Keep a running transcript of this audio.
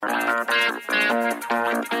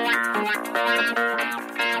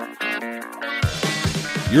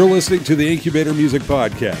You're listening to the Incubator Music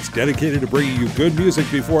Podcast, dedicated to bringing you good music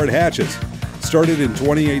before it hatches. Started in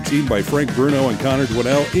 2018 by Frank Bruno and Connor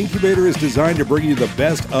Dwinell, Incubator is designed to bring you the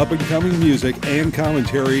best up-and-coming music and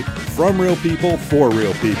commentary from real people for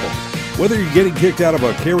real people. Whether you're getting kicked out of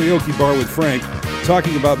a karaoke bar with Frank,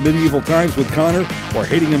 talking about medieval times with Connor, or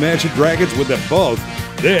hating Imagine Dragons with them both,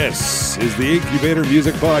 this is the Incubator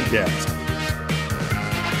Music Podcast.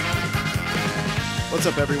 What's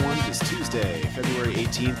up, everyone? It is Tuesday, February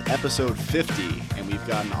 18th, episode 50, and we've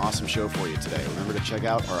got an awesome show for you today. Remember to check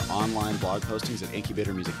out our online blog postings at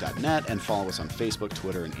incubatormusic.net and follow us on Facebook,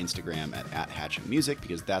 Twitter, and Instagram at @HatchetMusic,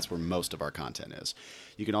 because that's where most of our content is.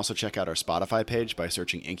 You can also check out our Spotify page by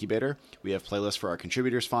searching Incubator. We have playlists for our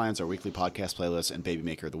contributors' finds, our weekly podcast playlist, and Baby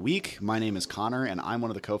Maker of the Week. My name is Connor, and I'm one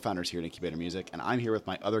of the co-founders here at Incubator Music, and I'm here with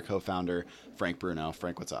my other co-founder, Frank Bruno.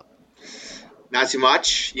 Frank, what's up? Not too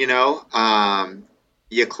much,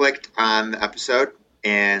 You clicked on the episode,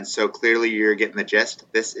 and so clearly you're getting the gist.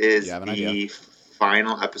 This is the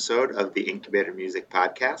final episode of the Incubator Music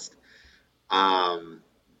Podcast.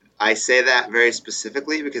 I say that very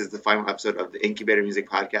specifically because it's the final episode of the Incubator Music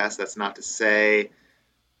Podcast. That's not to say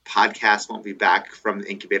podcasts won't be back from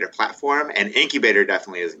the Incubator platform, and Incubator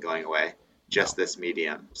definitely isn't going away, just this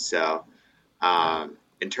medium. So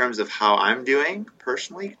in terms of how I'm doing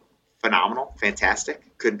personally, phenomenal,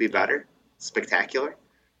 fantastic, couldn't be better, spectacular.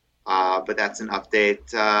 But that's an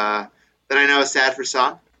update that I know is sad for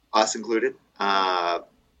some, us included,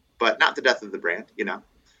 but not the death of the brand,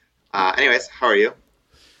 Anyways, how are you?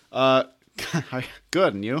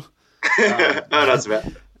 Good, and you? Oh, that's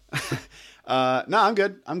bad. No, I'm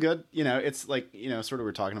good. It's like, sort of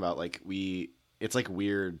we're talking about, it's like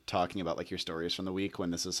weird talking about like your stories from the week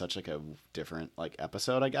when this is such like a different like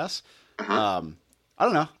episode, I guess. I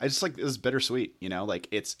don't know. I just like, this is bittersweet,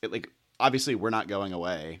 obviously we're not going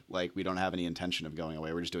away. Like, we don't have any intention of going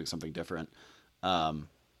away. We're just doing something different.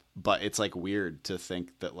 But it's like weird to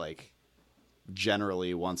think that like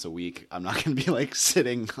generally once a week, I'm not going to be like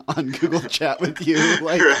sitting on Google Chat with you,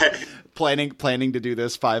 like right. planning to do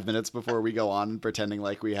this 5 minutes before we go on, pretending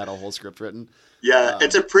like we had a whole script written. Yeah.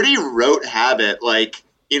 It's a pretty rote habit. Like,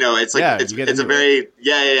 it's like, it's a very,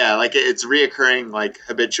 like it's reoccurring, like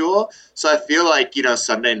habitual. So I feel like,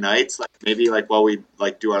 Sunday nights, like maybe like while we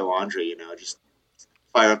like do our laundry, just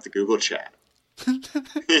fire up the Google Chat,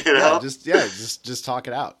 just talk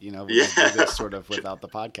it out, we'll do this sort of without the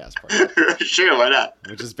podcast part. Sure. Why not?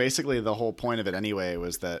 Which is basically the whole point of it anyway,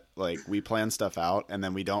 was that like we plan stuff out and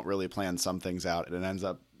then we don't really plan some things out and it ends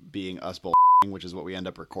up being us bull, which is what we end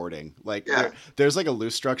up recording. Like there's like a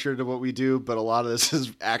loose structure to what we do, but a lot of this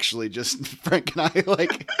is actually just Frank and I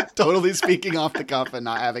like totally speaking off the cuff and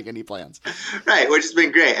not having any plans. Right, which has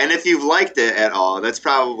been great. And if you've liked it at all, that's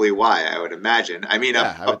probably why, I would imagine. I mean,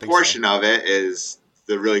 a portion of it is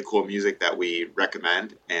the really cool music that we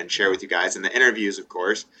recommend and share with you guys, and the interviews, of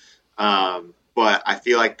course. But I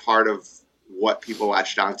feel like part of what people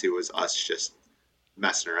latched onto was us just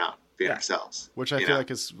messing around, being ourselves. Which I feel like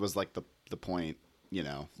was like the point,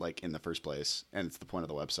 like in the first place, and it's the point of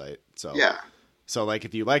the website. So like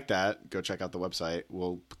if you like that, go check out the website.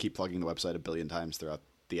 We'll keep plugging the website a billion times throughout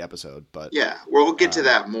the episode, but we'll get to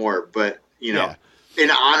that more. But in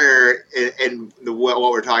honor and what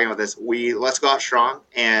we're talking about this, let's go out strong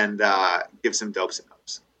and give some dopes and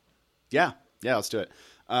hopes. Yeah, let's do it.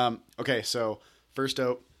 Okay, so first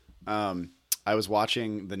dope, I was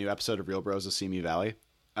watching the new episode of Real Bros of Simi Valley.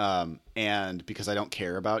 And because I don't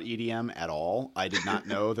care about EDM at all, I did not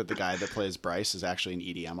know that the guy that plays Bryce is actually an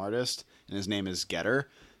EDM artist, and his name is Getter.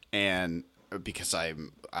 And because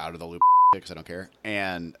I'm out of the loop because I don't care,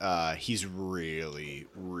 and he's really,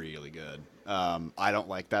 really good. I don't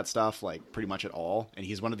like that stuff like pretty much at all, and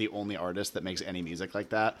he's one of the only artists that makes any music like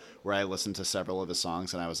that. Where I listened to several of his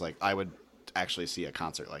songs, and I was like, I would actually see a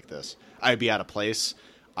concert like this. I'd be out of place.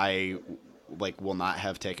 I will not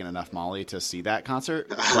have taken enough Molly to see that concert,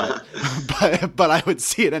 but I would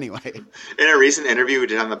see it anyway. In a recent interview we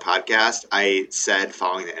did on the podcast, I said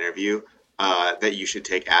following the interview that you should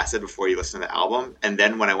take acid before you listen to the album. And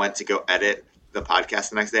then when I went to go edit the podcast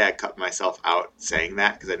the next day, I cut myself out saying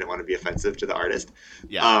that because I didn't want to be offensive to the artist.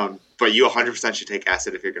 Yeah. But you 100% should take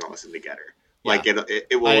acid if you're going to listen to Getter. Like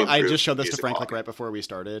it will. I just showed this to Frank like right before we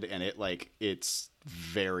started, and it's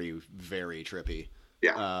very, very trippy.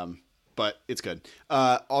 Yeah. But it's good.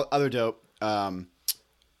 Other dope.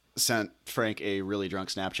 Sent Frank a really drunk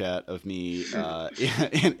Snapchat of me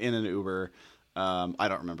in an Uber. I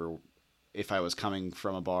don't remember if I was coming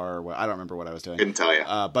from a bar or what. I don't remember what I was doing. Couldn't tell you.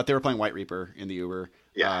 But they were playing White Reaper in the Uber.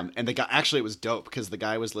 Yeah. And the guy, actually, it was dope because the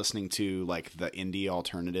guy was listening to like the indie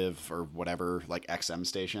alternative or whatever, like XM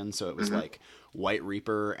station. So it was like White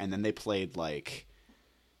Reaper, and then they played like,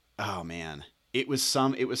 oh man, it was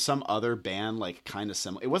some other band like kind of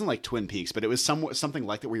similar. It wasn't like Twin Peaks, but it was something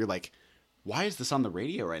like that where you're like, why is this on the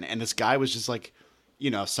radio right now? And this guy was just like,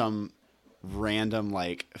 some random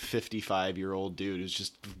like 55-year-old dude who's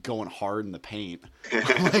just going hard in the paint.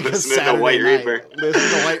 Like Listening to White Reaper.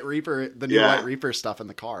 Listening to White Reaper, the new White Reaper stuff in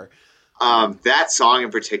the car. That song in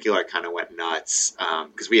particular kind of went nuts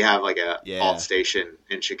because we have like a alt station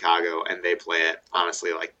in Chicago, and they play it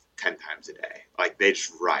honestly like 10 times a day. Like they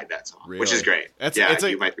just ride that song, which is great.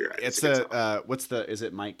 You might be right. Is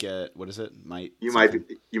it might get, what is it? You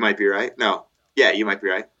might be right. No. Yeah, you might be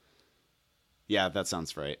right. Yeah, that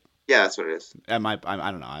sounds right. Yeah, that's what it is. I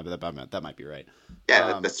don't know. That might be right.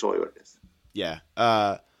 Yeah, that's totally what it is. Yeah.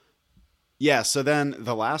 Yeah. So then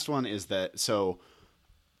the last one is that, so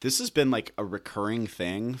this has been like a recurring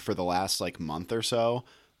thing for the last like month or so,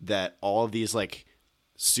 that all of these like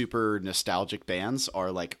super nostalgic bands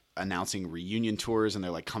are like announcing reunion tours, and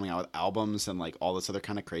they're like coming out with albums and like all this other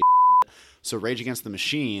kind of crazy shit. So Rage Against the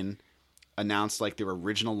Machine announced like their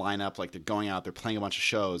original lineup, like they're going out, they're playing a bunch of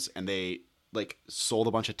shows, and they like sold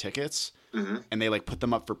a bunch of tickets and they like put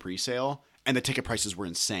them up for pre-sale, and the ticket prices were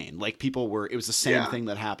insane. Like it was the same thing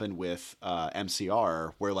that happened with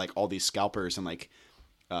MCR, where like all these scalpers and like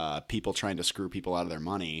people trying to screw people out of their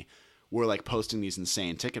money were like posting these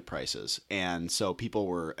insane ticket prices. And so people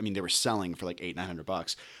were, they were selling for like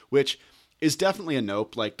 $800-900, which is definitely a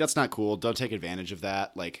nope. Like that's not cool. Don't take advantage of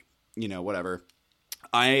that. Like, whatever.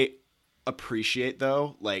 I appreciate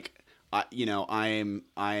though, like, I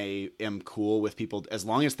am cool with people as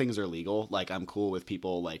long as things are legal. Like I'm cool with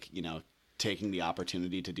people like, taking the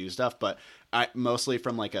opportunity to do stuff, but I mostly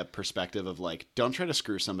from like a perspective of like, don't try to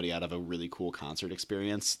screw somebody out of a really cool concert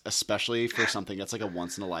experience, especially for something that's like a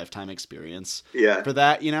once in a lifetime experience for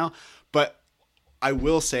that, but I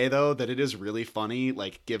will say though that it is really funny,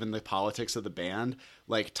 like given the politics of the band,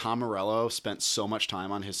 like Tom Morello spent so much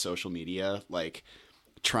time on his social media, like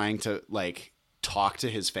trying to like talk to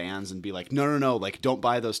his fans and be like, no, like don't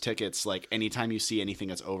buy those tickets. Like anytime you see anything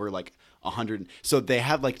that's over like 100, so they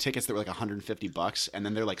have like tickets that were like $150, and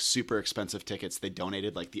then they're like super expensive tickets. They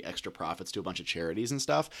donated like the extra profits to a bunch of charities and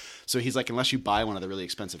stuff. So he's like, unless you buy one of the really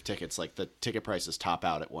expensive tickets, like the ticket prices top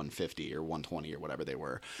out at $150 or $120 or whatever they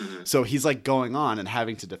were. So he's like going on and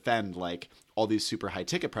having to defend like all these super high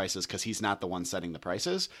ticket prices because he's not the one setting the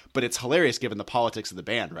prices. But it's hilarious given the politics of the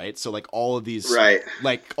band, right? So like all of these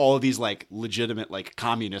like legitimate like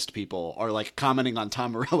communist people are like commenting on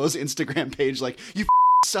Tom Morello's Instagram page like, you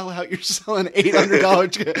sell out, you're selling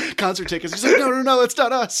 $800 concert tickets. He's like, no, it's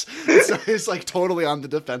not us. So he's like totally on the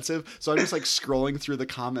defensive. So I'm just like scrolling through the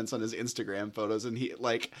comments on his Instagram photos, and he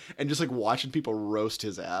like, and just like watching people roast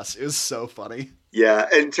his ass. It was so funny. Yeah,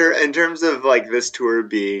 in terms of like this tour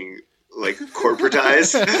being like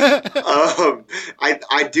corporatized,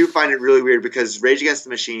 I do find it really weird because Rage Against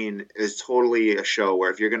the Machine is totally a show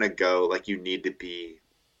where if you're gonna go, like you need to be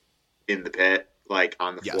in the pit, like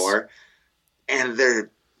on the floor. And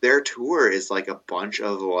their tour is like a bunch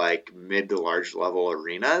of like mid to large level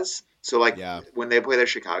arenas. So like when they play their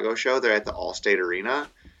Chicago show, they're at the Allstate Arena.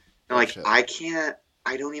 And like I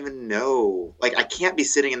don't even know. Like I can't be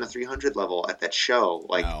sitting in the 300 level at that show.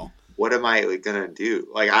 Like what am I gonna do?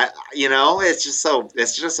 Like it's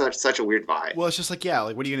just such a weird vibe. Well, it's just like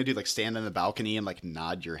like what are you gonna do? Like stand on the balcony and like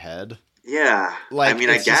nod your head? Yeah, like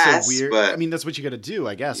I guess, but that's what you got to do,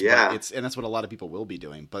 I guess. Yeah, but and that's what a lot of people will be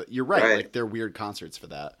doing. But you're right. Like they're weird concerts for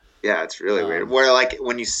that. Yeah, it's really weird. Where like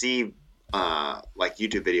when you see like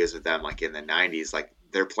YouTube videos of them, like in the '90s, like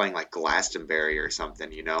they're playing like Glastonbury or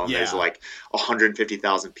something, and there's like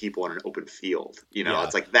 150,000 people in an open field.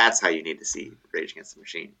 It's like that's how you need to see Rage Against the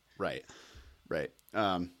Machine. Right.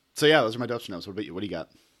 So yeah, those are my Dutch notes. What about you? What do you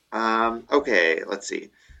got? Okay, let's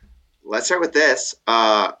see. Let's start with this.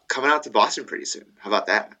 Coming out to Boston pretty soon. How about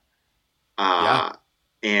that?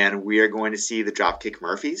 And we are going to see the Dropkick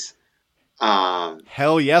Murphys.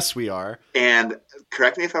 Hell yes, we are. And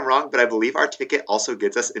correct me if I'm wrong, but I believe our ticket also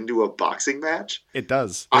gets us into a boxing match. It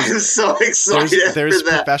does. I'm so excited. There's for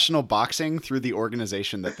that. Professional boxing through the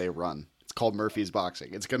organization that they run. It's called Murphy's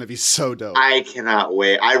Boxing. It's going to be so dope. I cannot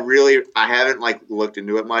wait. I haven't like looked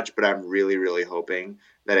into it much, but I'm really, really hoping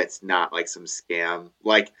that it's not like some scam.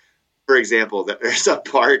 Like, for example, that there's a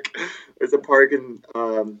park in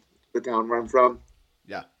the town where I'm from.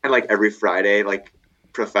 Yeah. And like every Friday, like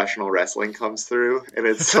professional wrestling comes through, and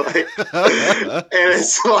it's like,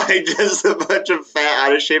 just a bunch of fat,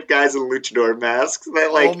 out of shape guys in luchador masks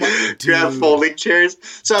that grab folding chairs.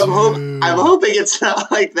 So I'm hoping it's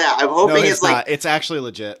not like that. I'm hoping it's like not. It's actually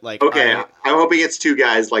legit. Like, okay, I'm hoping it's two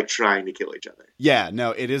guys like trying to kill each other. Yeah,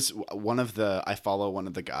 no, it is I follow one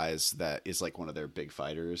of the guys that is like one of their big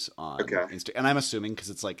fighters on Insta, and I'm assuming because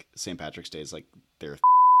it's like St. Patrick's Day is like their.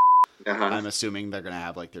 I'm assuming they're gonna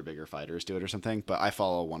have like their bigger fighters do it or something. But I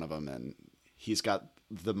follow one of them, and he's got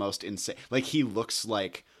the most insane. Like he looks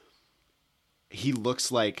like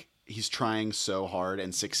he's trying so hard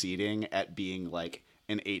and succeeding at being like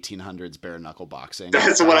an 1800s bare knuckle boxing.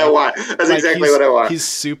 That's what I want. That's like exactly what I want. He's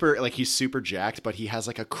super jacked, but he has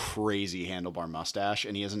like a crazy handlebar mustache,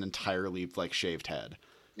 and he has an entirely like shaved head.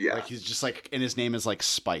 Yeah, like he's just like, and his name is like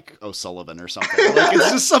Spike O'Sullivan or something. Like it's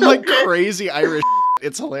just some like crazy Irish.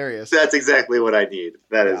 It's hilarious. That's exactly what I need.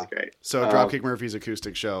 That is great. So Dropkick Murphys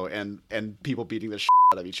acoustic show and people beating the shit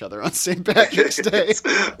out of each other on St. Patrick's Day.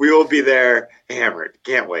 We will be there hammered.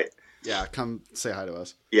 Can't wait. Yeah, come say hi to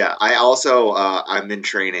us. Yeah, I also I'm in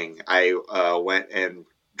training. I went and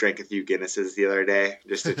drank a few Guinnesses the other day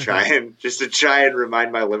just to try and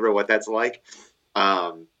remind my liver what that's like.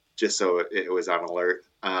 Just so it was on alert.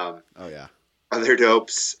 Oh yeah. Other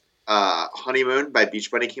dopes. Honeymoon by Beach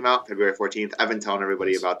Bunny came out February 14th. I've been telling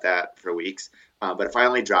everybody about that for weeks, but it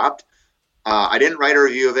finally dropped. I didn't write a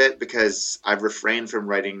review of it because I've refrained from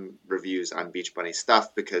writing reviews on Beach Bunny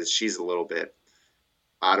stuff because she's a little bit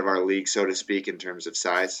out of our league, so to speak, in terms of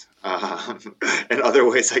size, and other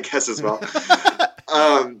ways, I guess, as well.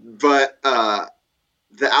 But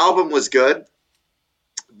the album was good.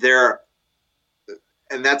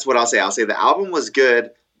 And that's what I'll say. I'll say the album was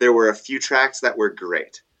good. There were a few tracks that were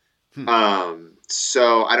great.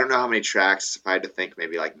 So I don't know how many tracks. If I had to think,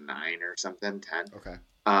 maybe like 9 or something, 10. Okay.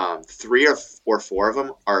 3 or 4 of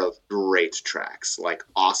them are great tracks, like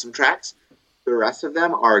awesome tracks. The rest of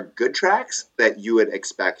them are good tracks that you would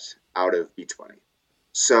expect out of Beach Bunny.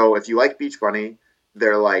 So if you like Beach Bunny,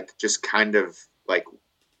 they're like just kind of like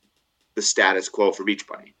the status quo for Beach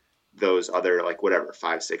Bunny. Those other like whatever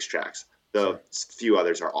 5-6 tracks. The few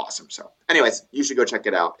others are awesome. So anyways, you should go check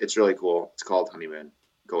it out. It's really cool. It's called Honeymoon.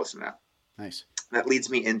 Go listen to that. Nice. That leads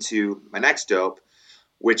me into my next dope,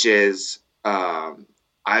 which is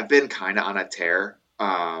I've been kind of on a tear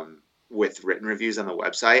with written reviews on the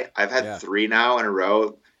website. I've had 3 now in a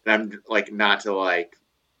row, and I'm like not to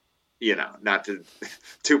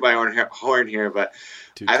toot my own horn here, but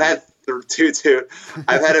I've had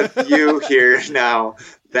I've had a few here now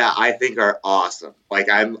that I think are awesome. Like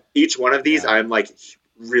each one of these I'm like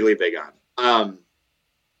really big on.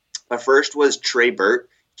 The first was Trey Burt.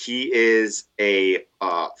 He is a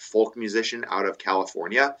folk musician out of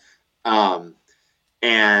California.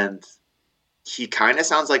 And he kind of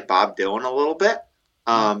sounds like Bob Dylan a little bit,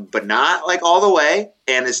 but not like all the way.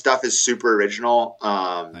 And his stuff is super original.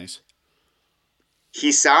 Nice.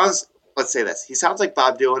 He sounds, let's say this, he sounds like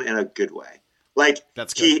Bob Dylan in a good way. Like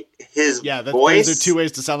that's good. His voice. Those are 2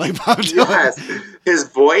 ways to sound like Bob Dylan. Yes, his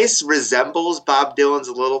voice resembles Bob Dylan's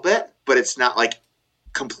a little bit, but it's not like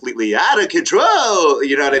completely out of control.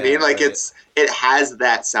 You know what I mean? Like it has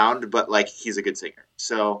that sound, but like he's a good singer.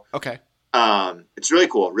 So okay. It's really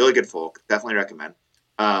cool, really good folk. Definitely recommend.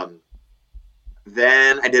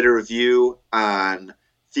 Then I did a review on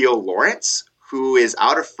Theo Lawrence, who is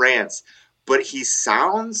out of France, but he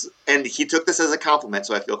sounds, and he took this as a compliment,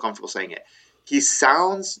 so I feel comfortable saying it. He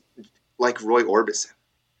sounds like Roy Orbison,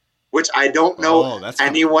 which I don't know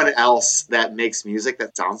anyone else that makes music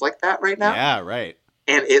that sounds like that right now. Yeah, right.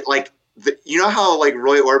 And it like, you know how like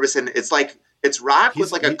Roy Orbison, it's like, it's rock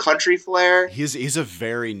with like a country flair. He's a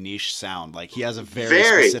very niche sound. Like he has a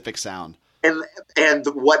very specific sound. And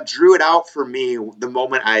what drew it out for me, the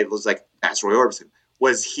moment I was like, that's Roy Orbison,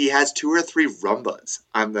 was he has 2 or 3 rumbas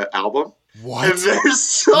on the album. What? And they're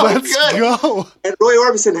so Let's good. Go. And Roy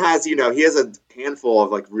Orbison has, he has a handful of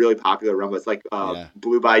like really popular rumbas, like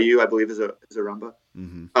Blue Bayou, I believe is a rumba.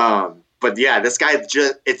 Mm-hmm. But yeah, this guy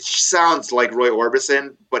it sounds like Roy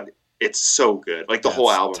Orbison, but it's so good. Like the whole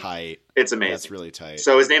album. Tight. It's amazing. That's really tight.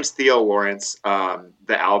 So his name's Theo Lawrence. The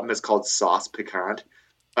album is called Sauce Piquant.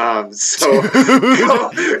 So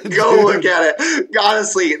go look at it.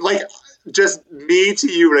 Honestly, like just me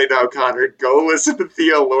to you right now, Connor. Go listen to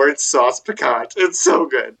Theo Lawrence Sauce Piquant. It's so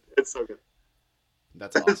good. It's so good.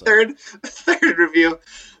 That's awesome. Third review.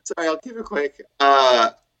 Sorry, I'll keep it quick.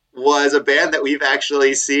 Was a band that we've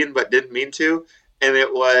actually seen but didn't mean to, and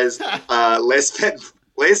it was Les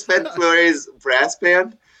Fenfleury's brass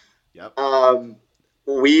band. Yep.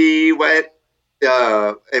 We went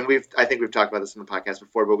and I think we've talked about this in the podcast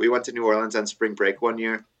before, but we went to New Orleans on spring break one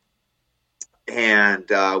year, and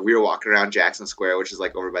we were walking around Jackson Square, which is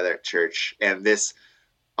like over by their church, and this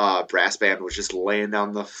brass band was just laying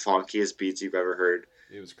down the funkiest beats you've ever heard.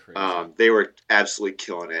 It was crazy. They were absolutely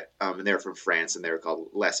killing it, and they were from France, and they were called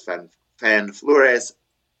Les Fanfleurs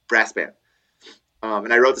Brass Band.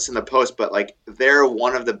 And I wrote this in the post, but like they're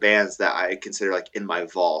one of the bands that I consider like in my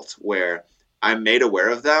vault where I'm made aware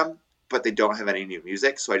of them, but they don't have any new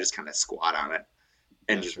music, so I just kind of squat on it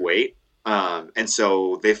and just wait. And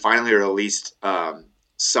so they finally released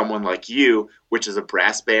Someone Like You, which is a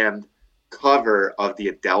brass band cover of the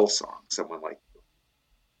Adele song, Someone Like You,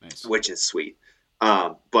 Nice. which is sweet.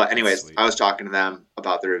 But anyways, I was talking to them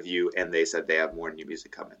about the review, and they said they have more new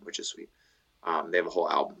music coming, which is sweet. They have a whole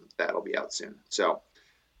album that'll be out soon. So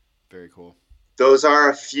very cool. Those are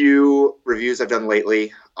a few reviews I've done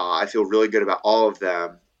lately. I feel really good about all of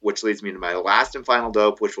them, which leads me to my last and final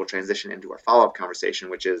dope, which will transition into our follow-up conversation,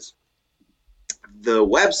 which is the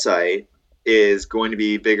website is going to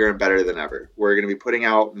be bigger and better than ever. We're going to be putting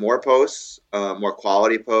out more posts, more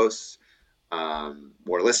quality posts,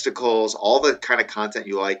 more listicles, all the kind of content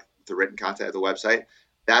you like, the written content of the website.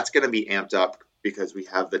 That's going to be amped up because we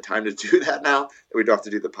have the time to do that now, and we don't have to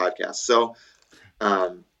do the podcast. So,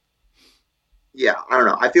 yeah, I don't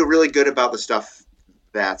know. I feel really good about the stuff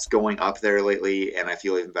that's going up there lately, and I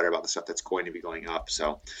feel even better about the stuff that's going to be going up.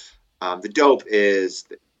 So, the dope is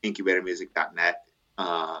incubatormusic.net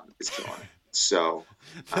is killing it. So,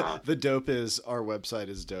 the dope is our website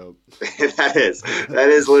is dope. that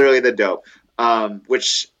is literally the dope,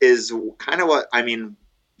 which is kind of what I mean.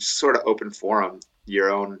 Sort of open forum, your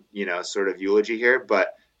own, sort of eulogy here.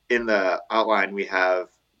 But in the outline, we have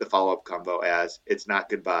the follow-up combo as it's not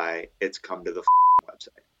goodbye, it's come to the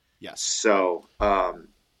website. Yes. So,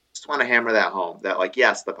 just want to hammer that home that like,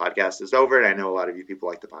 yes, the podcast is over. And I know a lot of you people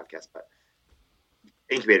like the podcast, but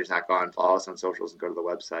Incubator's not gone. Follow us on socials and go to the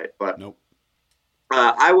website. But nope.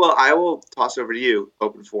 I will toss over to you,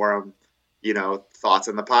 open forum, thoughts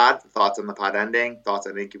on the pod ending, thoughts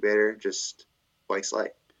on Incubator, just blank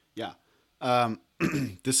slate. Yeah.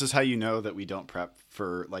 This is how you know that we don't prep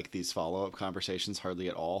for like these follow-up conversations hardly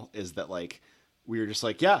at all, is that like we were just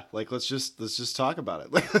like, yeah, like let's just talk about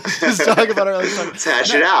it. Like, let's just talk about it. Let's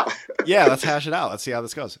hash it out. Yeah, let's hash it out. Let's see how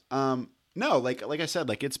this goes. No, like I said,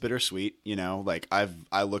 like it's bittersweet, like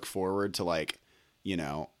I look forward to like,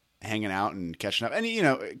 hanging out and catching up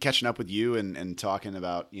and, catching up with you and talking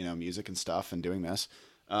about, music and stuff and doing this.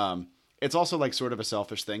 It's also like sort of a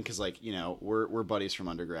selfish thing. Cause like, we're buddies from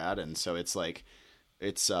undergrad. And so it's like,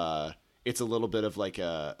 it's a little bit of like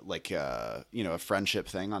a friendship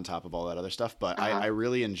thing on top of all that other stuff. But I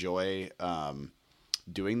really enjoy,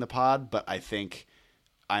 doing the pod, but I think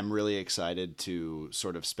I'm really excited to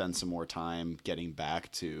sort of spend some more time getting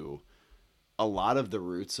back to a lot of the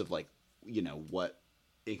roots of like, what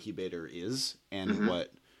Incubator is and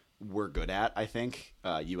what we're good at. I think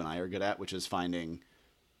you and I are good at, which is finding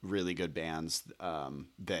really good bands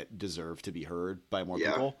that deserve to be heard by more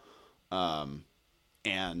people.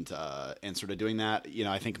 And sort of doing that,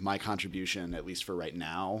 I think my contribution, at least for right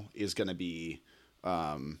now, is going to be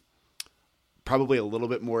probably a little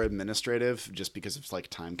bit more administrative just because it's like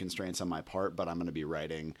time constraints on my part, but I'm going to be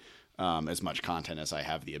writing as much content as I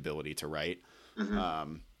have the ability to write.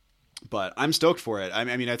 But I'm stoked for it. I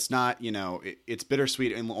mean, it's not, it's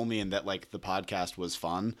bittersweet only in that like the podcast was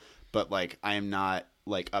fun, but like I am not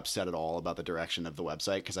like upset at all about the direction of the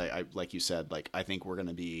website. Cause I like you said, like, I think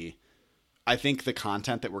the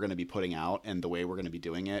content that we're going to be putting out and the way we're going to be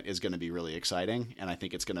doing it is going to be really exciting. And I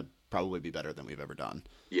think it's going to probably be better than we've ever done.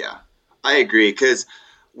 Yeah, I agree. Cause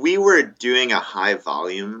we were doing a high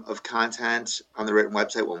volume of content on the written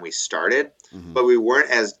website when we started, but we weren't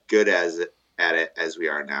as good at it as we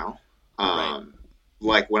are now. Right.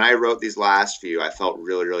 Like when I wrote these last few, I felt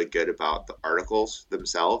really, really good about the articles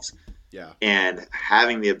themselves. Yeah. And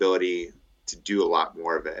having the ability to do a lot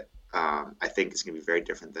more of it, I think is going to be very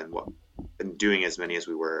different than doing as many as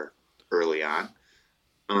we were early on.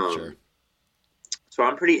 Sure. So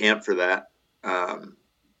I'm pretty amped for that.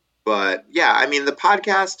 But yeah, I mean, the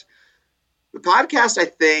podcast I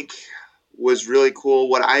think was really cool.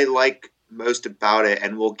 What I like most about it,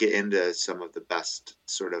 and we'll get into some of the best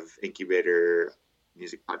sort of Incubator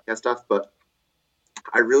music podcast stuff, but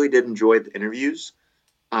I really did enjoy the interviews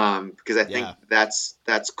because I think that's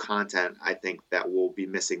content I think that we'll be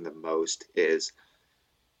missing the most is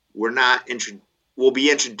we'll be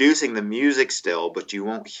introducing the music still, but you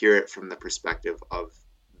won't hear it from the perspective of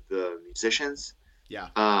the musicians.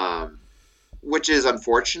 Yeah. Which is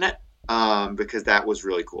unfortunate because that was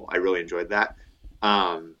really cool. I really enjoyed that.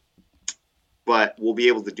 but we'll be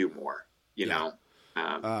able to do more. You Yeah.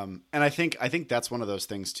 know. And I think that's one of those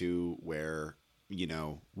things too, where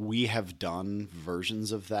we have done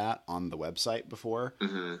versions of that on the website before,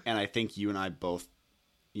 Mm-hmm. and I think you and I both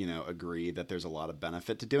agree that there's a lot of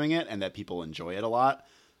benefit to doing it and that people enjoy it a lot.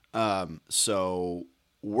 So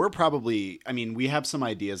we're probably, I mean, we have some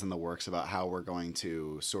ideas in the works about how we're going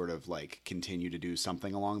to sort of like continue to do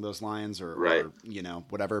something along those lines or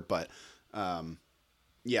whatever. But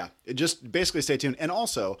yeah, just basically stay tuned. And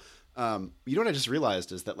also, what I just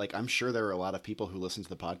realized is that like, I'm sure there are a lot of people who listen to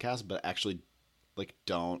the podcast, but actually like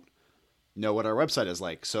don't know what our website is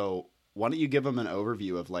like. So why don't you give them an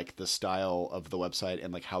overview of like the style of the website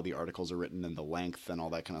and like how the articles are written and the length and all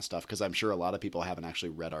that kind of stuff? Because I'm sure a lot of people haven't actually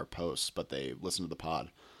read our posts, but they listen to the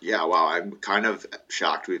pod. Yeah, wow, I'm kind of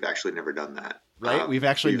shocked we've actually never done that. Right? We've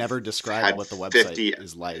actually never described what the website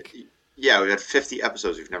is like. Yeah, we've had 50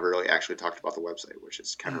 episodes. We've never really actually talked about the website, which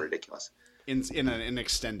is kind of ridiculous. In an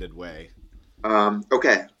extended way.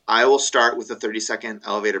 Okay, I will start with a 30-second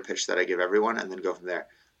elevator pitch that I give everyone and then go from there.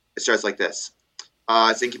 It starts like this.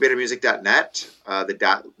 It's incubatormusic.net.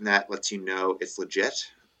 The .net lets you know it's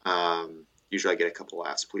legit. Usually I get a couple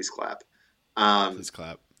laughs. Please clap. Please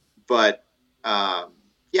clap. But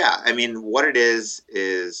yeah, I mean, what it is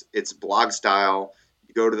it's blog style.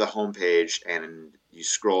 You go to the homepage and you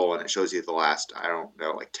scroll and it shows you the last, I don't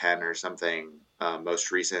know, like 10 or something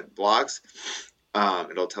most recent blogs.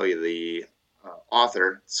 It'll tell you the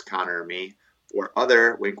author, it's Connor or me, or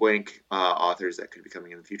other wink wink authors that could be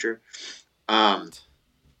coming in the future.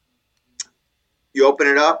 You open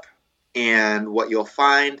it up, and what you'll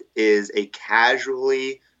find is a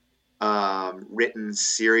casually written,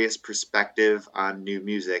 serious perspective on new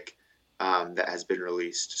music that has been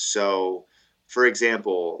released. So, for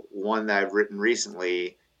example, one that I've written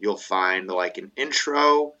recently, you'll find like an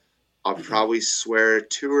intro. I'll probably swear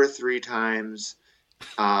 2 or 3 times,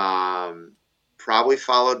 probably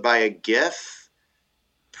followed by a GIF.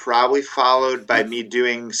 Probably followed by me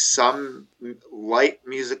doing some light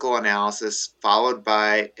musical analysis, followed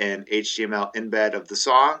by an HTML embed of the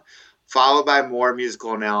song, followed by more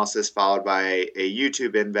musical analysis, followed by a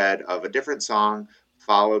YouTube embed of a different song,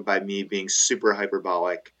 followed by me being super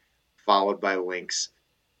hyperbolic, followed by links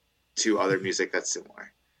to other music that's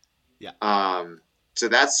similar. Yeah. So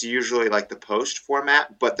that's usually like the post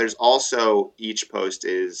format, but there's also each post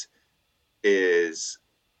is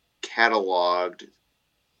cataloged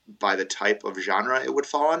by the type of genre it would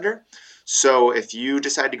fall under. So if you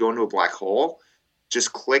decide to go into a black hole,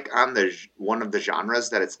 just click on one of the genres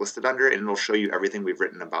that it's listed under, and it'll show you everything we've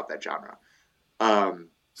written about that genre.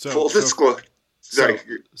 Full disclosure. Sorry.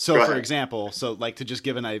 So for example, so like to just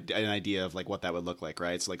give an idea of like what that would look like,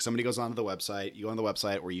 right? So like somebody goes onto the website, you go on the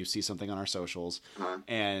website, or you see something on our socials,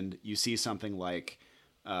 and you see something like,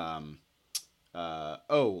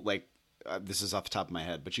 this is off the top of my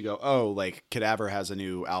head, but you go, oh, like Cadaver has a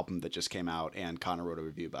new album that just came out and Connor wrote a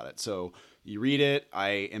review about it. So you read it,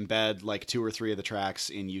 I embed like 2 or 3 of the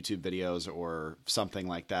tracks in YouTube videos or something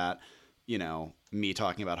like that. Me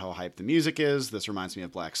talking about how hyped the music is. This reminds me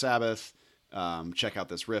of Black Sabbath. Check out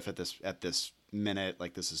this riff at this minute.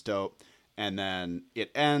 Like, this is dope. And then it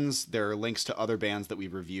ends. There are links to other bands that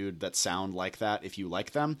we've reviewed that sound like that if you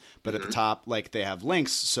like them. But at the top, like, they have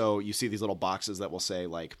links. So you see these little boxes that will say,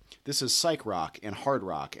 like, this is psych rock and hard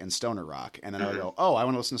rock and stoner rock. And then I would go, oh, I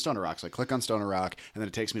want to listen to stoner rock. So I click on stoner rock. And then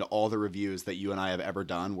it takes me to all the reviews that you and I have ever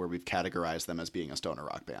done where we've categorized them as being a stoner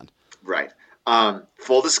rock band. Right.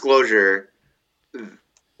 Full disclosure,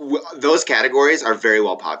 those categories are very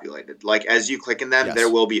well populated. Like, as you click in them, Yes. there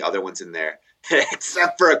will be other ones in there.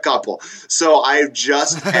 Except for a couple. So I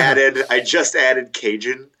just added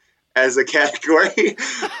Cajun as a category.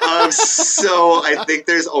 So I think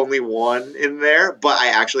there's only one in there, but I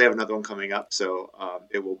actually have another one coming up, so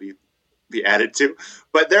it will be added to.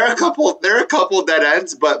 But there are a couple dead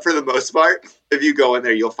ends, but for the most part, if you go in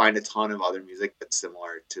there, you'll find a ton of other music that's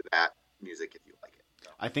similar to that music if you like it.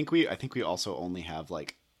 So. I think we also only have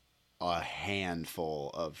like a handful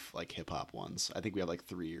of like hip hop ones. I think we have like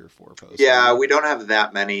 3 or 4 posts. Yeah, we don't have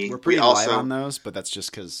that many. We're pretty light on those, but that's just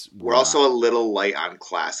because we're also a little light on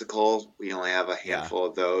classical. We only have a handful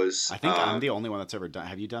of those. I think I'm the only one that's ever done.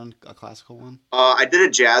 Have you done a classical one? I did a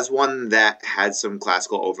jazz one that had some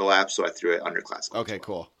classical overlap, so I threw it under classical. Okay,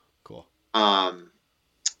 cool.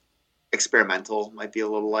 Experimental might be a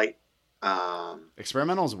little light.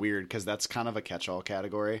 Experimental is weird because that's kind of a catch-all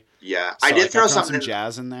category. Yeah, So I did throw some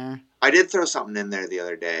jazz in there. I did throw something in there the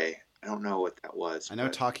other day. I don't know what that was. I know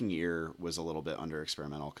Talking Ear was a little bit under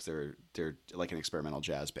experimental because they're like an experimental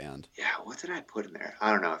jazz band. Yeah, what did I put in there?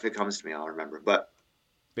 I don't know. If it comes to me, I'll remember. But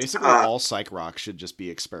Basically, all psych rock should just be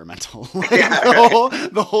experimental. Yeah,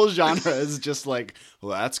 the whole genre is just like,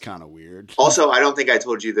 well, that's kind of weird. Also, I don't think I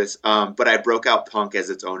told you this, but I broke out punk as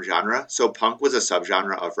its own genre. So punk was a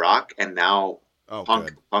subgenre of rock, and now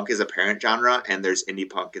punk is a parent genre, and there's indie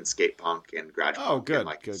punk and skate punk and garage punk. Oh, good,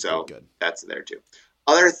 and good. That's there too.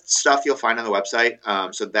 Other stuff you'll find on the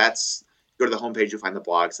website. So that's, go to the homepage, you'll find the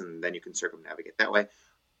blogs, and then you can circumnavigate that way.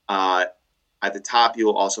 At the top, you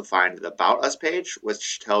will also find the About Us page,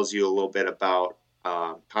 which tells you a little bit about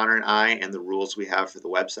Connor and I and the rules we have for the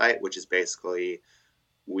website, which is basically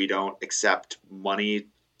we don't accept money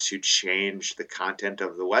to change the content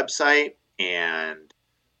of the website, and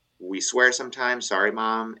we swear sometimes, sorry,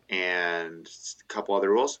 Mom, and a couple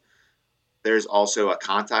other rules. There's also a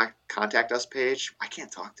contact us page. I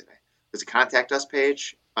can't talk today. There's a contact us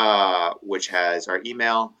page, which has our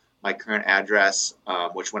email, my current address,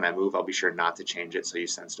 which when I move, I'll be sure not to change it. So you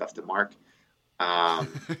send stuff to Mark, and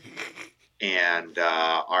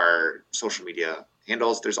our social media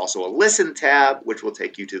handles. There's also a listen tab, which will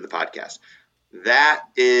take you to the podcast. That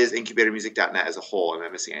is incubatormusic.net as a whole. Am I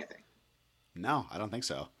missing anything? No, I don't think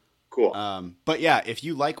so. Cool. But yeah, if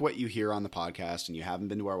you like what you hear on the podcast and you haven't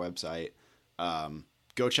been to our website,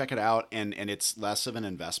 go check it out. And it's less of an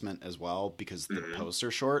investment as well because the posts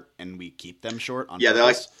are short and we keep them short on purpose. They're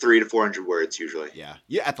like 300 to 400 words usually. Yeah,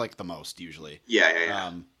 at like the most usually.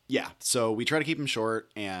 Yeah. So we try to keep them short,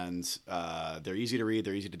 and they're easy to read.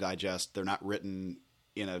 They're easy to digest. They're not written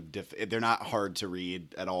in they're not hard to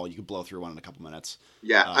read at all. You can blow through one in a couple minutes.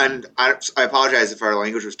 Yeah, and I apologize if our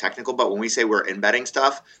language was technical, but when we say we're embedding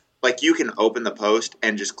stuff, like you can open the post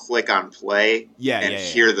and just click on play and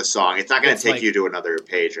hear the song. It's not going to take you to another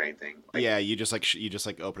page or anything. You just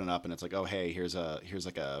open it up and it's like, oh hey, here's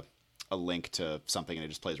like a link to something, and it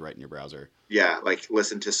just plays right in your browser. Yeah, like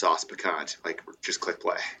listen to Sauce Piquant. Like just click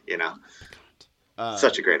play.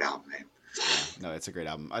 Such a great album, man. Yeah, no, it's a great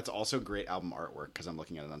album. It's also great album artwork because I'm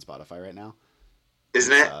looking at it on Spotify right now.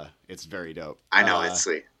 Isn't it? It's very dope. I know, it's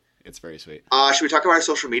sweet. It's very sweet. Should we talk about our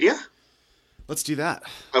social media? Let's do that.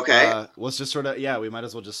 Okay. Let's just we might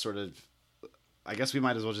as well just I guess we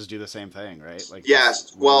might as well just do the same thing, right? Like,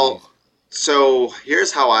 yes. Well, so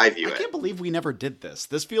here's how I view it. I can't believe we never did this.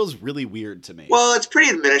 This feels really weird to me. Well, it's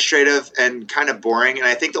pretty administrative and kind of boring, and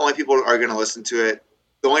I think the only people are going to listen to it,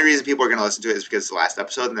 the only reason people are going to listen to it is because it's the last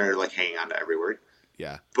episode and they're like hanging on to every word.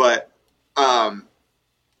 Yeah. But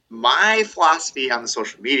my philosophy on the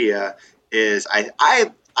social media is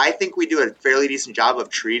I think we do a fairly decent job of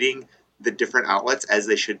treating the different outlets as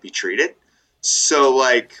they should be treated. So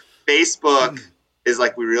like Facebook is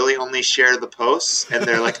like we really only share the posts and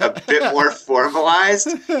they're like a bit more formalized,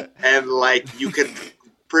 and like you can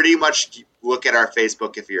pretty much look at our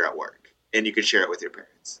Facebook if you're at work and you can share it with your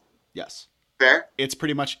parents. Yes. Fair? It's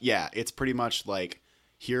pretty much like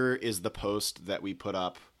here is the post that we put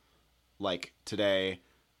up like today.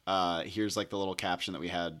 Here's like the little caption that we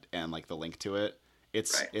had and like the link to it.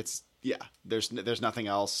 It's there's nothing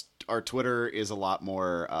else. Our Twitter is a lot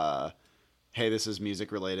more hey, this is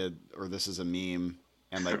music related, or this is a meme,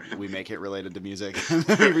 and like we make it related to music. We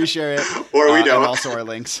reshare it, or we don't. And also our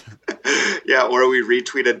links. Yeah, or we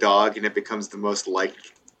retweet a dog and it becomes the most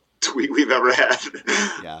liked tweet we've ever had.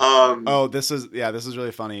 Yeah. This is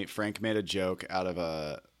really funny. Frank made a joke out of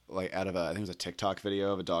a I think it was a TikTok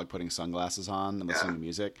video of a dog putting sunglasses on and listening to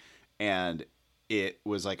music, and it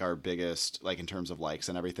was like our biggest, like in terms of likes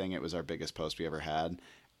and everything, it was our biggest post we ever had.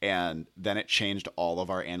 And then it changed all of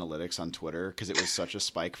our analytics on Twitter because it was such a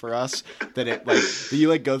spike for us that it like you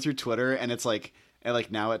like go through Twitter and it's like, and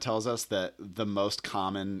like now it tells us that the most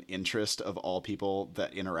common interest of all people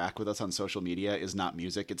that interact with us on social media is not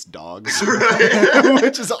music, it's dogs,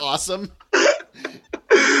 which is awesome.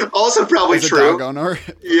 Also probably as a true. Dog owner.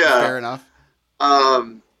 Yeah. Fair enough.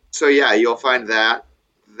 So yeah, you'll find that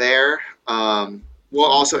there. We'll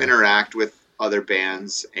also interact with other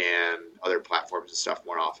bands and other platforms and stuff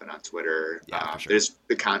more often on Twitter. Yeah, for sure. There's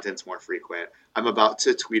the content's more frequent. I'm about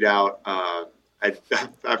to tweet out. I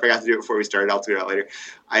forgot to do it before we started. I'll tweet it out later.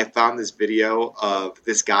 I found this video of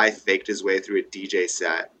this guy faked his way through a DJ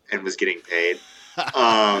set and was getting paid.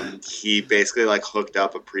 He basically like hooked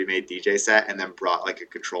up a pre-made DJ set and then brought like a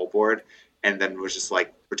control board and then was just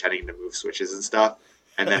like pretending to move switches and stuff.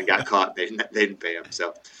 And then got caught. They didn't pay him.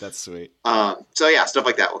 So that's sweet. So yeah, stuff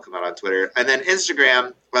like that will come out on Twitter. And then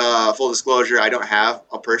Instagram, full disclosure, I don't have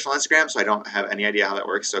a personal Instagram, so I don't have any idea how that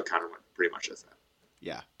works. So Connor pretty much does that.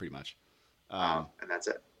 Yeah, pretty much. And that's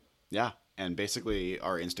it. Yeah. And basically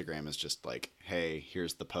our Instagram is just like, hey,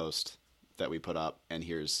 here's the post that we put up and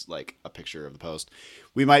here's like a picture of the post.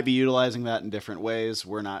 We might be utilizing that in different ways.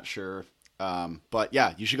 We're not sure. But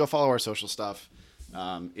yeah, you should go follow our social stuff.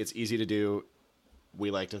 It's easy to do.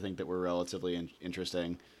 We like to think that we're relatively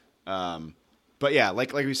interesting. But yeah,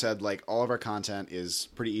 like we said, like all of our content is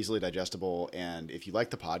pretty easily digestible. And if you like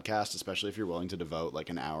the podcast, especially if you're willing to devote like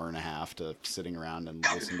an hour and a half to sitting around and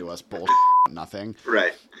listening to us bullshit nothing,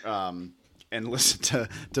 Right. And listen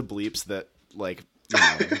to bleeps that like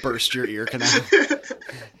burst your ear canal,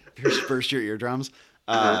 burst your eardrums,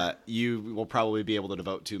 you will probably be able to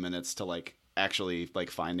devote 2 minutes to like actually like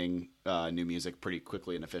finding new music pretty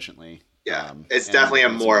quickly and efficiently. Yeah, it's definitely a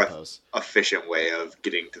more efficient way of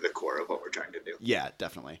getting to the core of what we're trying to do. Yeah,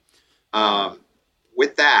 definitely.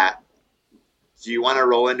 With that, do you want to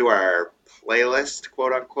roll into our playlist,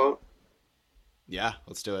 quote unquote? Yeah,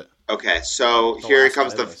 let's do it. Okay, so here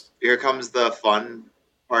comes the fun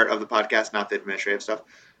part of the podcast, not the administrative stuff.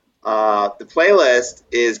 The playlist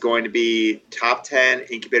is going to be top 10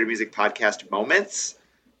 Incubator Music Podcast moments,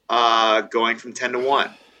 going from 10 to 1.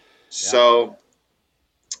 Yeah. So,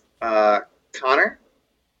 Connor,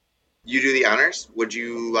 you do the honors. Would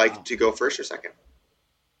you like to go first or second?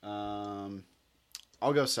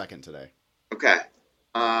 I'll go second today. Okay.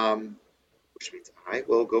 Which means I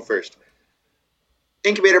will go first.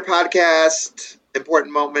 Incubator Podcast,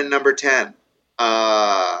 important moment number 10.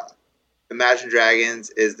 Imagine Dragons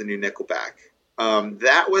is the new Nickelback.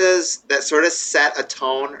 That sort of set a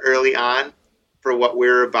tone early on for what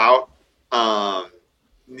we're about.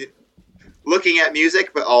 Looking at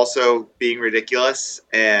music, but also being ridiculous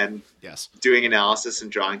and doing analysis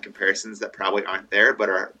and drawing comparisons that probably aren't there, but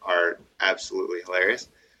are absolutely hilarious.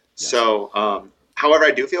 Yes. So, however,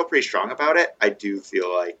 I do feel pretty strong about it. I do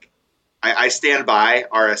feel like I stand by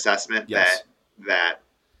our assessment that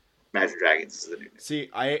Imagine Dragons is the new. See,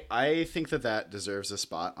 I think that deserves a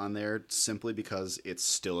spot on there simply because it's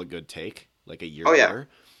still a good take, like a year later.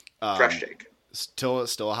 Fresh take.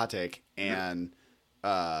 Still a hot take, and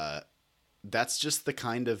that's just the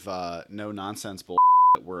kind of no nonsense bull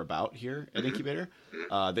that we're about here at Incubator,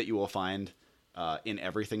 that you will find in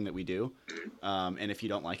everything that we do. And if you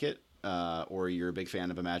don't like it, or you're a big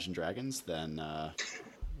fan of Imagine Dragons, then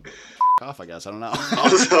off, I guess. I don't know.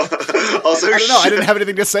 Also, I don't know. I didn't have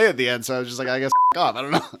anything to say at the end, so I was just like, I guess off. I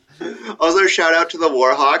don't know. Also, shout out to the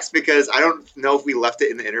Warhawks, because I don't know if we left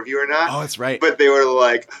it in the interview or not. Oh, that's right. But they were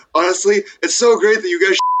like, honestly, it's so great that you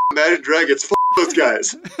guys Imagine Dragons. Those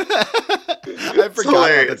guys. I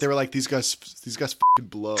forgot that they were like, these guys fucking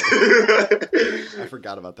blow. I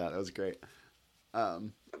forgot about that. That was great.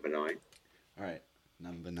 Number 9. All right.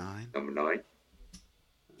 Number 9.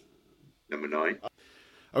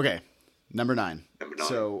 Okay. Number 9.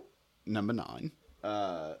 So, number 9.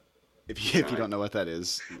 If you don't know what that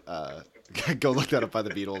is, go look that up by the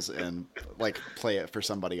Beatles and like play it for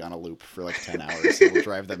somebody on a loop for like 10 hours. It will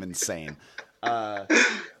drive them insane.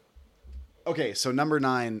 Okay, so number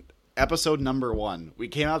 9, episode number 1. We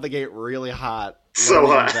came out the gate really hot. So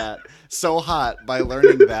hot by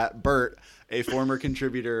learning that Bert, a former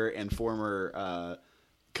contributor and former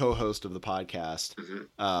co-host of the podcast,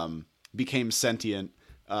 became sentient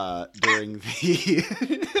during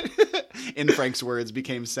the, in Frank's words,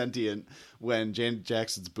 became sentient when Janet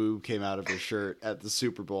Jackson's boob came out of her shirt at the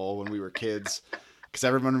Super Bowl when we were kids. Because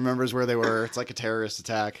everyone remembers where they were. It's like a terrorist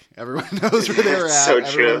attack. Everyone knows where they were at. So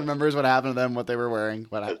everyone remembers what happened to them, what they were wearing,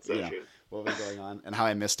 what was going on, and how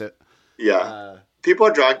I missed it. Yeah. People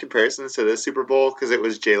are drawing comparisons to this Super Bowl because it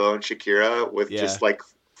was J-Lo and Shakira with just like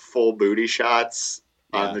full booty shots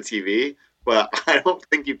on the TV. But I don't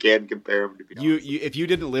think you can compare them, to be honest. If you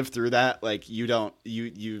didn't live through that, like you can't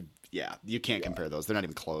compare those. They're not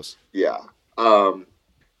even close. Yeah.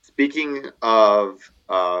 Speaking of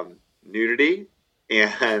nudity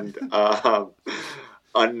and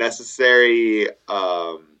unnecessary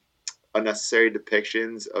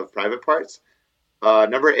depictions of private parts.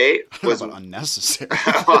 Number 8 was unnecessary.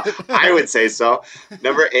 I would say so.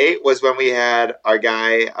 Number 8 was when we had our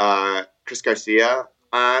guy Chris Garcia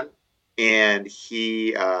on, and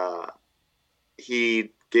he gave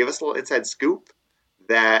us a little inside scoop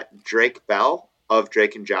that Drake Bell of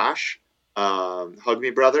Drake and Josh, Hug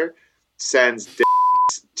Me Brother, sends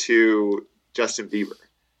dicks to Justin Bieber.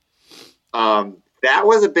 That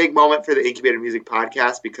was a big moment for the Incubator Music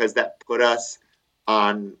Podcast because that put us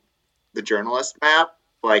on the journalist map.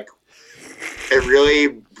 Like, it really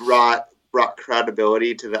brought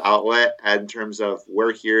credibility to the outlet in terms of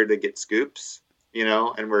we're here to get scoops,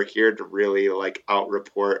 and we're here to really like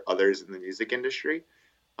out-report others in the music industry.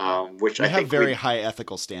 Which I think have very high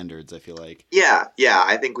ethical standards, I feel like. Yeah,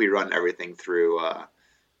 I think we run everything through.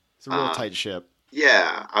 It's a real tight ship.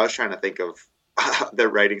 Yeah, I was trying to think of the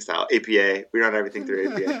writing style. APA. We run everything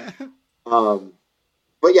through APA.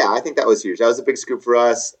 But yeah, I think that was huge. That was a big scoop for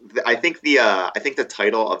us. I think the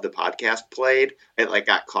title of the podcast played. It like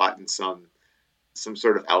got caught in some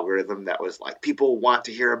sort of algorithm that was like people want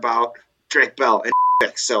to hear about Drake Bell and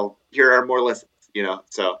so here are more listens.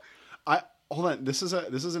 So hold on. This is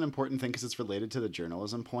an important thing because it's related to the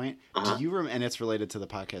journalism point. Uh-huh. Do you and it's related to the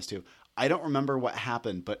podcast too. I don't remember what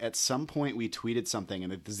happened, but at some point we tweeted something,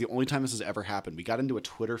 and this is the only time this has ever happened. We got into a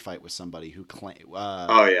Twitter fight with somebody who claimed.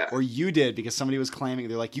 Oh yeah. Or you did because somebody was claiming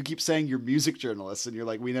they're like, you keep saying you're music journalists, and you're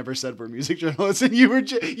like, we never said we're music journalists, and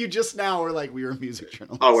you just now were like we were music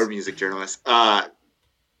journalists. Oh, we're music journalists.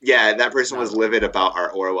 Yeah, that person was livid about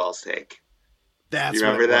our Orwell's take. That's you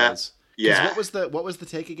remember what it that? Was. Yeah. What was the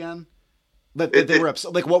take again? They were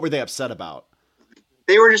upset. Like, what were they upset about?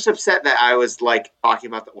 They were just upset that I was like talking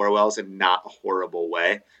about the Orwells in not a horrible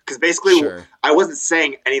way. Because basically, Sure. I wasn't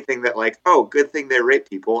saying anything that like, oh, good thing they rape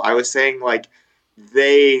people. I was saying like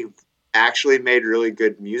they actually made really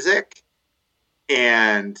good music,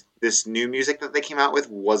 and this new music that they came out with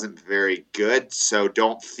wasn't very good. So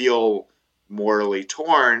don't feel morally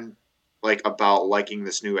torn like about liking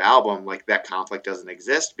this new album. Like that conflict doesn't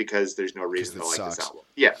exist because there's no reason to like sucks. this album.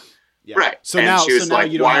 Yeah. Yeah. Right. So And now, she was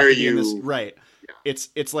like, you don't why have are to be in you- this, right? Yeah.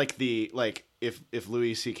 It's like if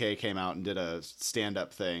Louis C.K. came out and did a stand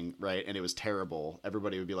up thing, right, and it was terrible,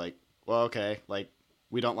 everybody would be like, well, okay, like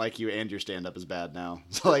we don't like you and your stand up is bad now.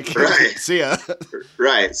 So like, Right. see ya.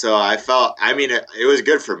 Right. So I felt, I mean, it was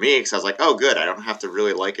good for me because I was like, oh, good. I don't have to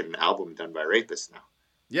really like an album done by rapists now.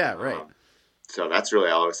 Yeah, right. So that's really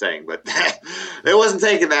all I was saying. But it wasn't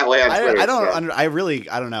taken that way on Twitter. I don't. so,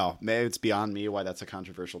 I don't know. Maybe it's beyond me why that's a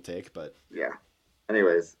controversial take, but yeah.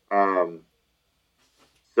 Anyways,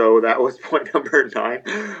 so that was point number 9.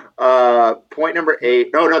 Point number 8.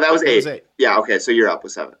 No, that was 8. That was 8. Yeah. Okay. So you're up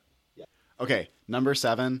with 7. Okay, number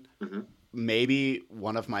 7. Mhm. Maybe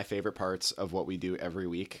one of my favorite parts of what we do every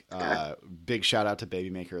week. Big shout out to Baby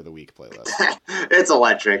Maker of the Week playlist. It's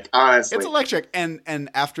electric, honestly. It's electric, and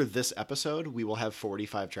after this episode, we will have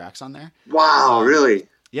 45 tracks on there. Wow, really?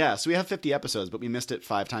 Yeah, so we have 50 episodes, but we missed it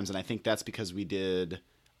 5 times, and I think that's because we did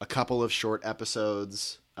a couple of short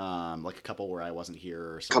episodes, like a couple where I wasn't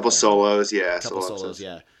here, or something. Couple solos, yeah. Couple solo solos,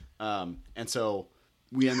 episodes. yeah. And so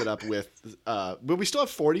we ended up with, but we still have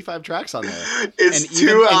 45 tracks on there. It's And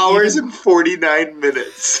 2 hours and 49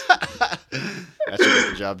 minutes. That should get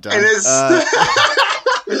the job done. And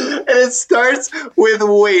and it starts with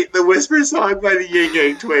 "Wait," the Whisper song by the Yin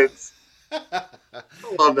Yang Twins.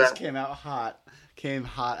 Love This that. came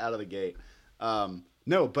hot out of the gate.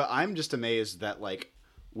 No, but I'm just amazed that like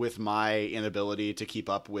with my inability to keep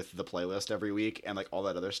up with the playlist every week and like all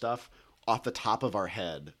that other stuff off the top of our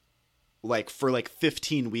head, like for like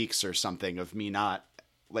 15 weeks or something of me not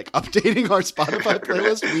like updating our Spotify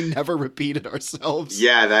playlist, we never repeated ourselves.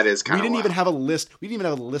 Yeah, that is kind We of. didn't even have a list. We didn't even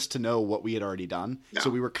have a list to know what we had already done. No. So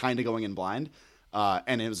we were kind of going in blind,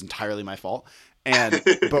 and it was entirely my fault. And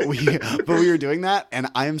but we were doing that, and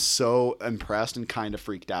I am so impressed and kind of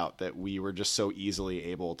freaked out that we were just so easily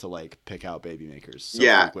able to like pick out Baby Makers so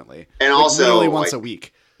frequently, And like, also, literally once like, a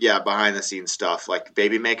week. Yeah, behind the scenes stuff. Like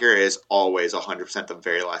Baby Maker is always 100% the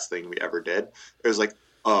very last thing we ever did. It was like,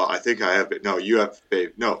 oh, I think I have it. No, you have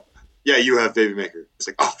Baby. No, yeah, you have Baby Maker. It's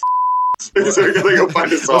like, oh. So we gotta go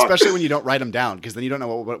find a song. Well, especially when you don't write them down, because then you don't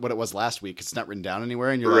know what it was last week. It's not written down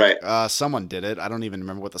anywhere, and you're like, someone did it. I don't even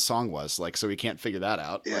remember what the song was. Like, so we can't figure that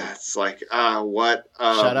out. Yeah, Like, it's like, what?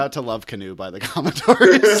 shout out to Love Canoe by the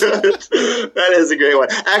Commodores. That is a great one.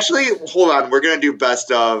 Actually, hold on. We're gonna do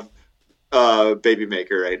best of Baby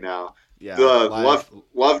Maker right now. Yeah, The live.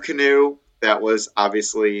 Love Canoe. That was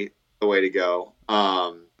obviously the way to go.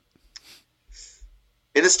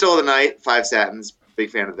 In the Still of the Night, 5 Satins. Big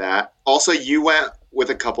fan of that. Also, you went with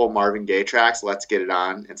a couple Marvin Gaye tracks. Let's Get It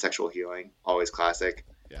On and Sexual Healing. Always classic.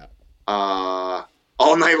 Yeah. All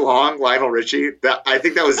Night Long, Lionel Richie. I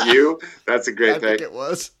think that was you. That's a great I pick. think it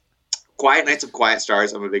was. Quiet Nights of Quiet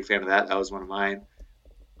Stars. I'm a big fan of that. That was one of mine.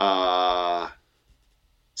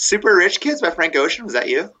 Super Rich Kids by Frank Ocean. Was that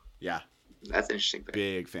you? Yeah, That's an interesting pick.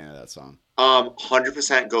 big fan of that song.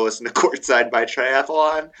 100% go listen to Courtside by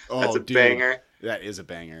Triathlon. Oh, That's a dude. banger. That is a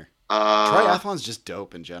banger. Triathlon's Triathlon's just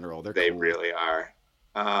dope in general. They're They cool. really are.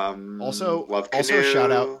 Also, Love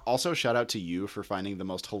Canoe. also shout out to you for finding the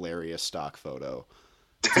most hilarious stock photo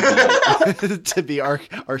to be our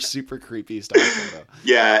super creepy stock photo.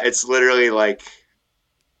 Yeah, it's literally like,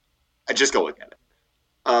 I just go look at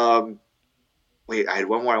it. Wait, I had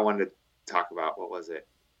one more I wanted to talk about. What was it?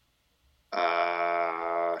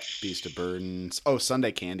 Beast of Burdens. Oh,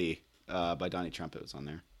 Sunday Candy by Donnie Trumpet was on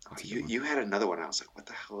there. That's a good one. You had another one. I was like, what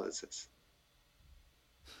the hell is this?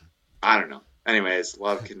 I don't know. Anyways,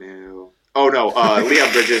 Love Canoe. Oh no,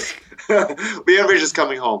 Leon Bridges. Leon Bridges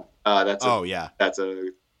Coming Home. That's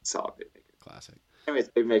a solid Babymaker. Classic. Anyways,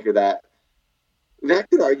 Babymaker that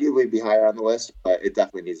could arguably be higher on the list, but it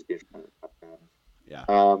definitely needs to be in the top 10. Yeah.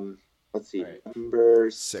 Let's see. Right.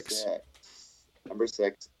 Number 6. Number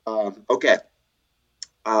 6. Okay.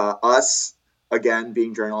 Us again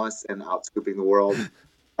being journalists and out scooping the world.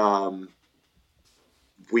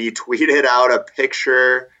 We tweeted out a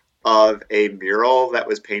picture of a mural that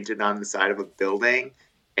was painted on the side of a building,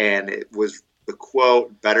 and it was the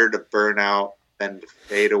quote, "Better to burn out than to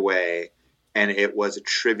fade away," and it was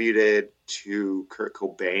attributed to Kurt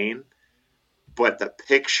Cobain, but the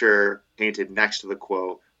picture painted next to the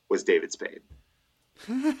quote was David Spade.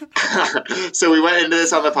 So we went into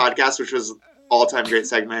this on the podcast, which was all-time great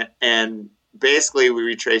segment, and basically we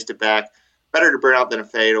retraced it back. Better to burn out than to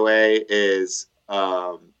fade away is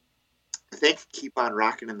I think Keep on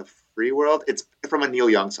Rockin' in the Free World. It's from a Neil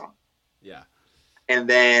Young song. Yeah. And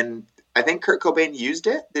then I think Kurt Cobain used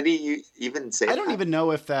it. Did he even say I don't even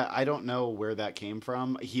know if that, I don't know where that came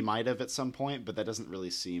from. He might have at some point, but that doesn't really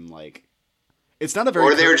seem like, it's not a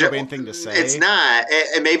very Kurt Cobain thing to say. It's not.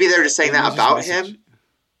 And maybe they're just saying that about him.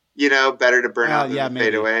 You know, better to burn out than to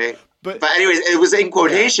fade away. But anyways, it was in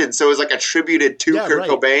quotation, so it was like attributed to Kurt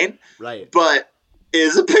Cobain. Right. But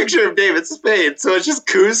is a picture of David Spade. So it's just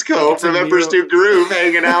Kuzco from Emperor's New Groove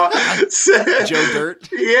hanging out. Joe Dirt.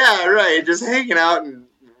 Yeah, right. Just hanging out and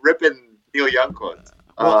ripping Neil Young quotes.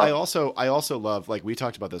 Well, I also love, like, we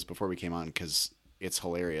talked about this before we came on because it's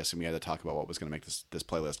hilarious, and we had to talk about what was going to make this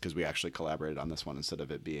playlist because we actually collaborated on this one instead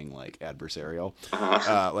of it being like adversarial,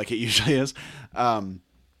 like it usually is.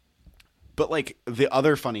 But like the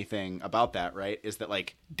other funny thing about that, right, is that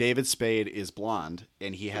like David Spade is blonde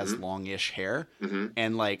and he has longish hair,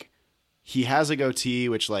 and like he has a goatee,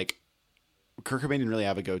 which like Kurt Cobain didn't really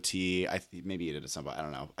have a goatee. Maybe he did at some point. I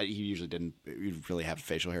don't know. He usually didn't really have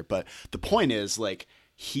facial hair. But the point is, like,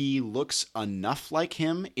 he looks enough like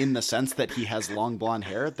him in the sense that he has long blonde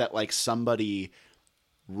hair that like somebody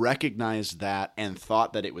recognized that and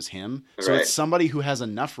thought that it was him. So it's somebody who has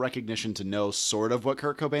enough recognition to know sort of what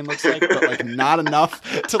Kurt Cobain looks like, but like not enough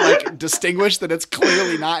to like distinguish that it's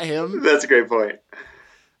clearly not him. That's a great point.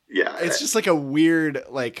 Yeah. It's just like a weird,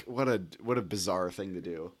 like, what a bizarre thing to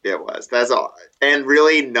do. It was. That's all. And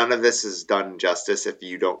really none of this is done justice if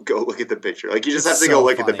you don't go look at the picture. Like, you just have to go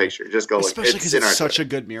look at the picture. Just go look. Especially because it's such a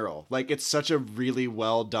good mural. Like, it's such a really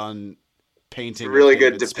well done painting. It's a really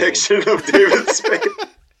good depiction of David Spade.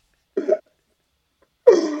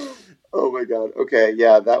 Oh my god. Okay,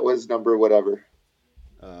 yeah, that was number whatever.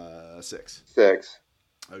 6.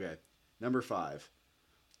 Okay. Number 5.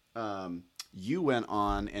 You went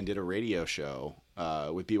on and did a radio show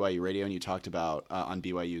with BYU Radio, and you talked about on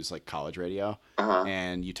BYU's like college radio,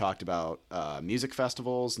 and you talked about music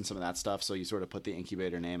festivals and some of that stuff. So you sort of put the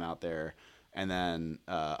Incubator name out there, and then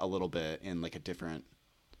a little bit in like a different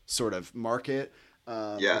sort of market. With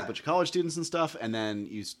a bunch of college students and stuff, and then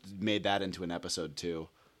you made that into an episode too.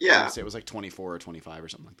 Yeah. Say it was like 24 or 25 or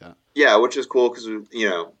something like that. Yeah, which is cool because, you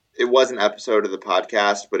know, it was an episode of the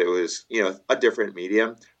podcast, but it was, you know, a different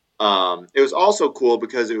medium. It was also cool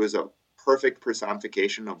because it was a perfect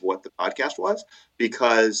personification of what the podcast was,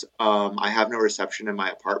 because I have no reception in my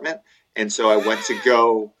apartment. And so I went to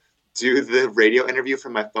go do the radio interview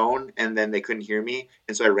from my phone, and then they couldn't hear me.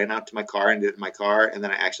 And so I ran out to my car and did it in my car, and then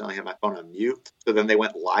I accidentally had my phone on mute. So then they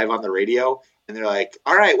went live on the radio, and they're like,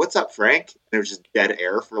 "All right, what's up, Frank?" And there was just dead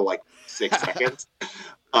air for like 6 seconds,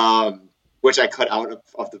 which I cut out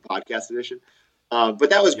of the podcast edition. But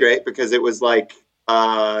that was great because it was like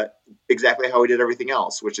exactly how we did everything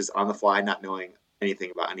else, which is on the fly, not knowing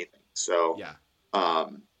anything about anything. So yeah.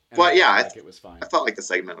 But yeah, like it was fine. I felt like the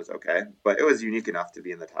segment was okay, but it was unique enough to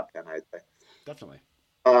be in the top 10, I'd say. Definitely.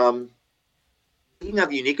 Speaking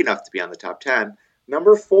of unique enough to be on the top 10,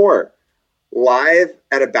 number 4, live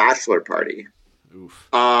at a bachelor party. Oof.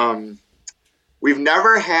 We've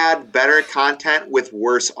never had better content with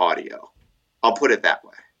worse audio. I'll put it that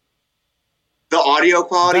way. The audio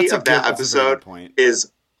quality of that episode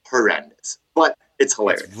is horrendous, but it's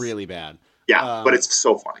hilarious. It's really bad. Yeah, but it's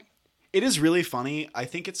so funny. It is really funny. I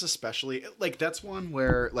think it's especially like that's one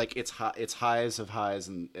where like it's highs of highs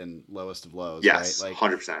and lowest of lows. Yes, right?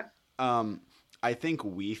 Like 100%. I think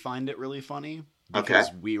we find it really funny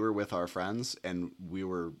because we were with our friends and we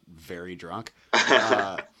were very drunk.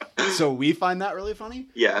 So we find that really funny.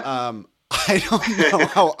 Yeah. I don't know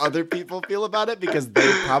how other people feel about it because they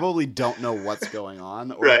probably don't know what's going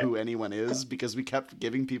on or who anyone is because we kept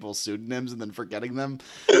giving people pseudonyms and then forgetting them.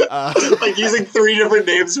 Like using 3 different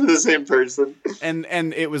names for the same person. And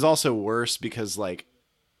it was also worse because like,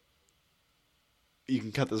 you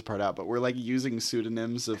can cut this part out, but we're like using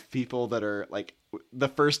pseudonyms of people that are like the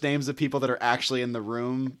first names of people that are actually in the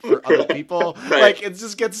room for other people. Right. Like it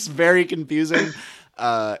just gets very confusing.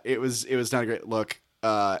 It was not a great look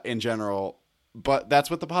in general, but that's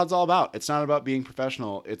what the pod's all about. It's not about being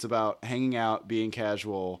professional. It's about hanging out, being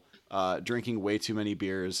casual, drinking way too many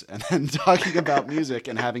beers, and then talking about music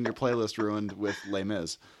and having your playlist ruined with Les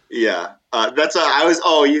Mis. Yeah, that's what I was.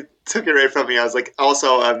 Oh, you took it right from me. I was like,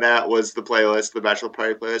 also on that was the playlist, the Bachelor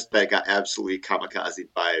Party playlist, that got absolutely kamikaze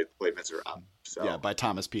by Les Miserables. So Yeah, by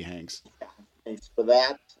Thomas P. Hanks. thanks for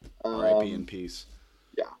that. R.I.P. in peace.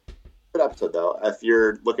 Yeah, good episode though. If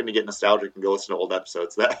you're looking to get nostalgic and go listen to old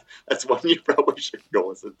episodes, that's one you probably should go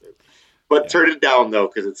listen to. But turn it down though,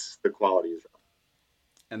 because it's the quality is.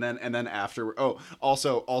 And then after,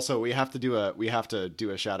 also we have to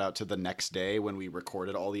do a shout out to the next day when we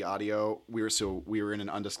recorded all the audio. We were in an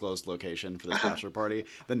undisclosed location for this bachelor party.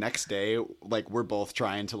 The next day, like we're both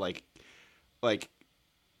trying to like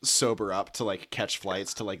sober up to like catch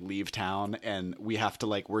flights to like leave town, and we have to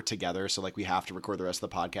like we're together, so like we have to record the rest of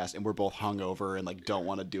the podcast, and we're both hungover and like don't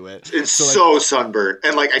want to do it. It's so sunburned,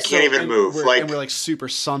 and like I can't even move. And we're like super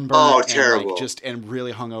sunburned. Oh, and, terrible! Like, and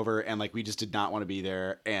really hungover, and like we just did not want to be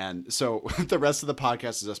there. And so the rest of the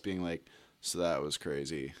podcast is us being like, so that was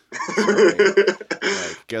crazy. Sorry.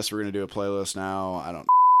 Like, guess we're gonna do a playlist now. I don't.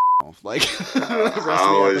 Like it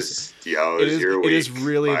is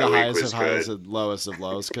really the highest of highs and lowest of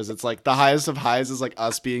lows, because it's like the highest of highs is like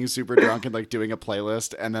us being super drunk and like doing a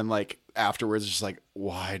playlist, and then like afterwards it's just like,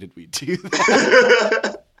 why did we do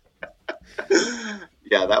that?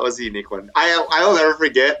 Yeah, that was a unique one. I'll never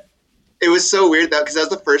forget. It was so weird though, because that was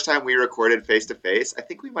the first time we recorded face to face. I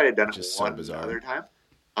think we might have done it just one so other time.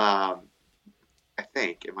 I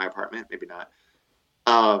think in my apartment, maybe not.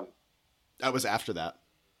 That was after that.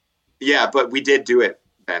 Yeah, but we did do it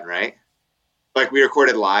then, right? Like we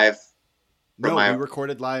recorded live. No, we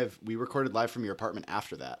recorded live. We recorded live from your apartment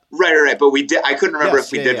after that. Right. But we did. I couldn't remember Yes,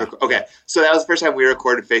 if we did. Yeah. Okay, so that was the first time we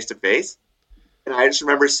recorded face to face, and I just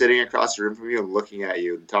remember sitting across the room from you and looking at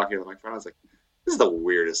you and talking to the microphone. I was like, "This is the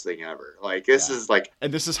weirdest thing ever." Like this is like,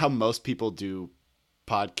 and this is how most people do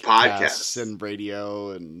podcasts and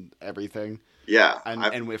radio and everything. Yeah,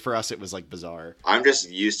 and for us, it was like bizarre. I'm just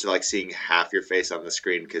used to like seeing half your face on the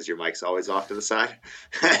screen because your mic's always off to the side.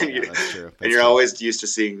 And that's true. And you're always used to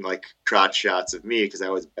seeing like crotch shots of me because I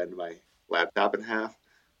always bend my laptop in half.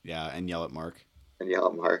 Yeah, and yell at Mark. But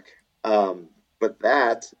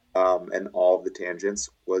that and all of the tangents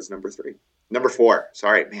was number 4.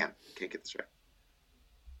 Sorry, man, can't get this right.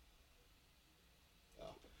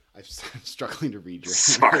 I'm struggling to read your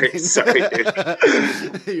Sorry,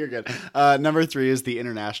 dude. You're good. Number 3 is the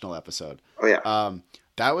international episode. Oh yeah.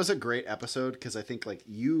 That was a great episode because I think like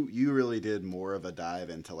you really did more of a dive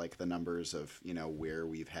into like the numbers of, you know, where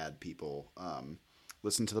we've had people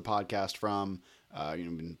listen to the podcast from.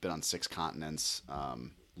 Been on 6 continents, a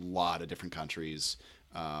lot of different countries.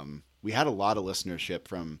 We had a lot of listenership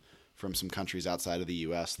from some countries outside of the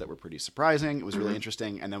U.S. that were pretty surprising. It was really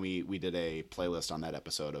interesting. And then we did a playlist on that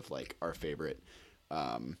episode of like our favorite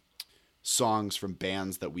songs from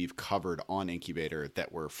bands that we've covered on Incubator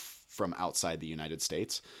that were from outside the United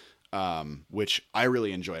States, which I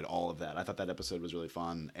really enjoyed all of that. I thought that episode was really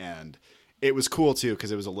fun. And it was cool too,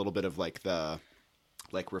 because it was a little bit of like the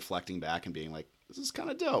like reflecting back and being like, this is kind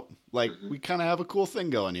of dope. Like we kind of have a cool thing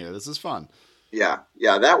going here. This is fun. Yeah,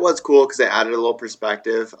 that was cool because it added a little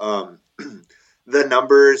perspective. The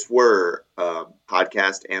numbers were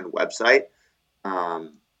podcast and website,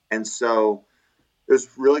 and so it was a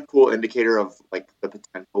really cool indicator of like the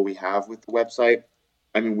potential we have with the website.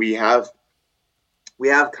 I mean, we have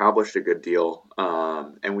accomplished a good deal,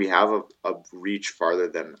 and we have a reach farther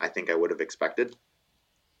than I think I would have expected.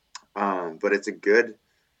 But it's a good.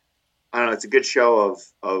 I don't know. It's a good show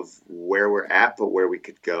of where we're at, but where we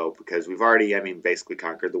could go, because we've already, basically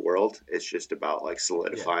conquered the world. It's just about like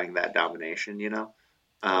solidifying that domination, you know?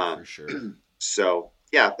 For sure. So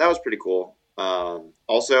yeah, that was pretty cool.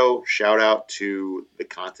 Also shout out to the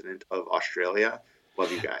continent of Australia.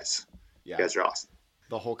 Love you guys. Yeah. You guys are awesome.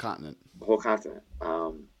 The whole continent.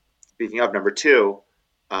 Speaking of number 2,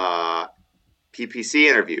 PPC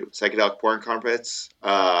interview, Psychedelic Porn Carpets.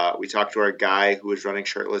 We talked to our guy who was running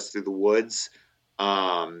shirtless through the woods.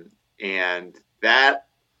 And that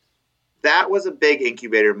was a big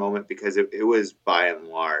incubator moment because it was by and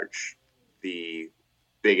large the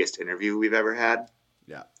biggest interview we've ever had.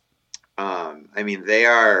 Yeah. They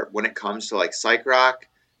are, when it comes to like psych rock,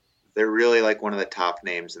 they're really like one of the top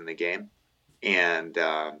names in the game. And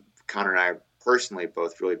Connor and I are personally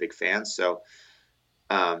both really big fans. So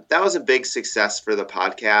that was a big success for the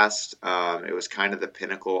podcast. It was kind of the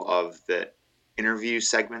pinnacle of the interview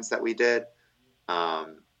segments that we did.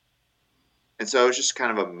 And so it was just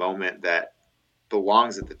kind of a moment that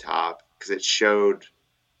belongs at the top because it showed,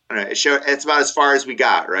 I don't know, it's about as far as we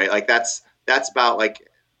got, right? Like that's about like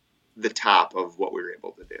the top of what we were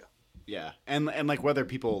able to do. Yeah. And like whether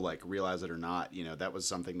people like realize it or not, that was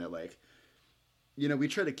something that like, we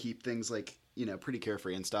try to keep things like, pretty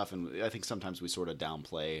carefree and stuff. And I think sometimes we sort of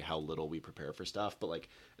downplay how little we prepare for stuff, but like,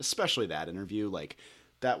 especially that interview, like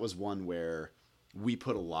that was one where we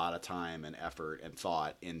put a lot of time and effort and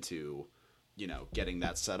thought into, getting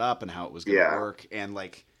that set up and how it was going to work. And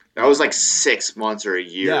like, that was like 6 months or a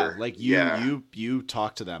year. Yeah. Like you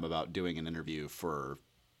talked to them about doing an interview for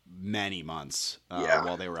many months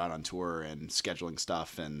while they were out on tour and scheduling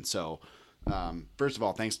stuff. And so, first of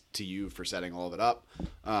all, thanks to you for setting all of it up.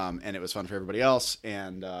 And it was fun for everybody else.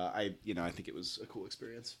 And, I think it was a cool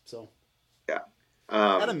experience. So yeah.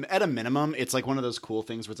 At a minimum, it's like one of those cool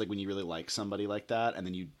things where it's like when you really like somebody like that and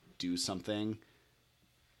then you do something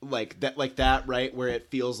like that, right? Where it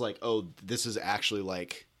feels like, oh, this is actually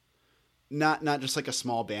like not just like a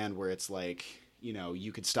small band where it's like,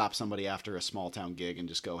 you could stop somebody after a small town gig and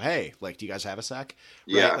just go, hey, like, do you guys have a sec?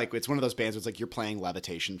 Right? Yeah. Like it's one of those bands where it's like you're playing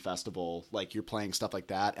Levitation Festival, like you're playing stuff like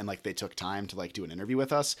that. And like they took time to like do an interview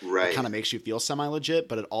with us. Right. It kind of makes you feel semi-legit,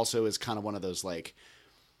 but it also is kind of one of those like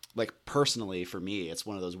personally for me, it's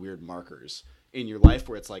one of those weird markers in your life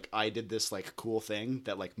where it's like, I did this like cool thing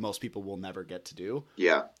that like most people will never get to do.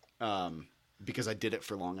 Yeah. Because I did it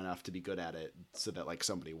for long enough to be good at it so that like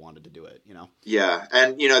somebody wanted to do it, Yeah.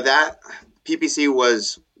 And that PPC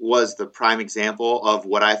was the prime example of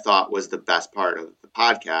what I thought was the best part of the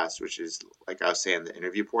podcast, which is like I was saying, the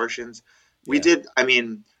interview portions. We did,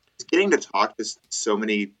 getting to talk to so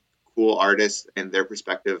many cool artists and their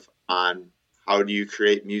perspective on how do you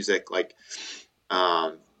create music? Like,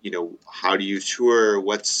 how do you tour?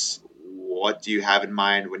 What do you have in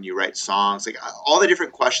mind when you write songs? Like all the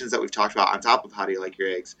different questions that we've talked about on top of how do you like your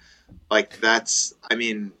eggs? Like that's,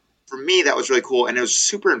 for me, that was really cool. And it was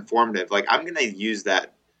super informative. Like I'm going to use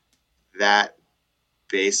that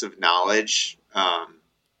base of knowledge,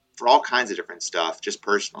 for all kinds of different stuff, just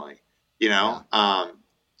personally, Yeah.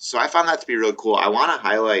 So I found that to be really cool. I want to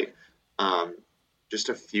highlight, just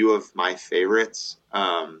a few of my favorites.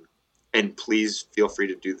 And please feel free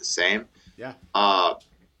to do the same. Yeah.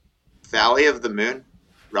 Valley of the Moon,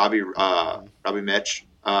 Robbie Mitch.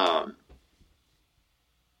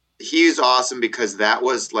 He's awesome because that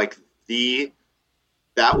was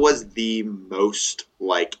the most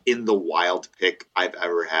like in the wild pick I've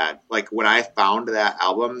ever had. Like when I found that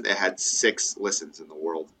album, it had 6 listens in the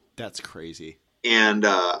world. That's crazy. And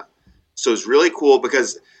so it's really cool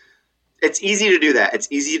because it's easy to do that. It's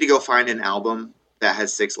easy to go find an album that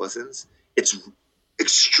has 6 listens. It's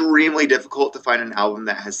extremely difficult to find an album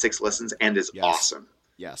that has 6 listens and is awesome.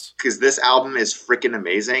 Yes. Because this album is freaking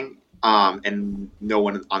amazing. And no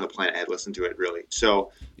one on the planet had listened to it really.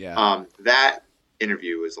 So that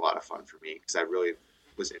interview was a lot of fun for me because I really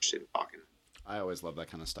was interested in talking. I always love that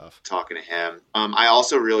kind of stuff. Talking to him. I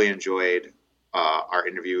also really enjoyed our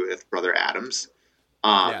interview with Brother Adams.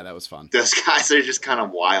 That was fun. Those guys are just kind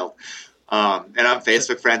of wild. And I'm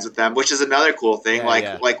Facebook friends with them, which is another cool thing.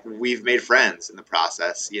 Like we've made friends in the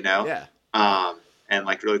process, Yeah. And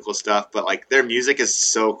like really cool stuff. But like their music is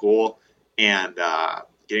so cool, and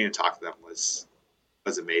getting to talk to them was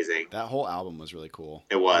amazing. That whole album was really cool.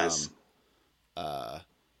 It was.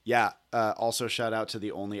 Also, shout out to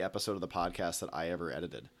the only episode of the podcast that I ever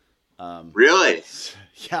edited. Really?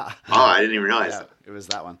 Yeah. Oh, I didn't even realize that. It was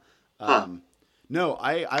that one. Huh. No,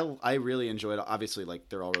 I really enjoyed it. Obviously, like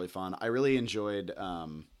they're all really fun. I really enjoyed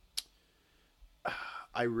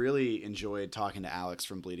talking to Alex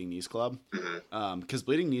from Bleeding Knees Club. Because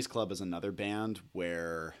Bleeding Knees Club is another band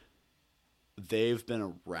where they've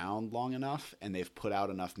been around long enough and they've put out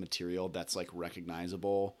enough material that's like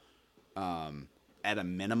recognizable at a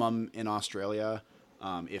minimum in Australia,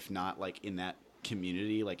 if not like in that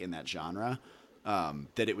community, like in that genre,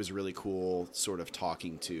 that it was really cool sort of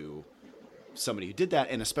talking to somebody who did that.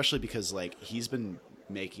 And especially because like he's been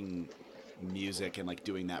making music and like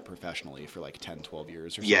doing that professionally for like 10, 12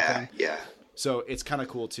 years or something. Yeah. So it's kind of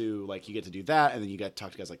cool too. Like you get to do that, and then you get to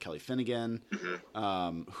talk to guys like Kelly Finnegan,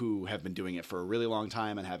 who have been doing it for a really long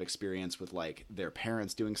time and have experience with like their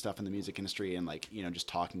parents doing stuff in the music industry, and like just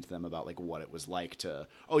talking to them about like what it was like to.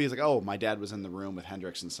 Oh, he's like, oh, my dad was in the room with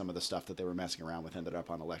Hendrix, and some of the stuff that they were messing around with ended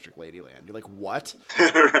up on Electric Ladyland. You're like, what?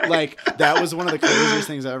 Right. Like that was one of the craziest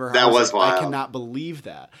things I've ever heard. That was wild. I cannot believe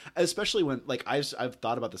that, especially when like I've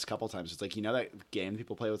thought about this a couple of times. It's like that game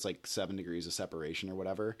people play with, it's like 7 Degrees of Separation or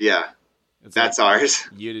whatever. Yeah. It's That's like, ours.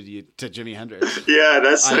 You to Jimi Hendrix. Yeah,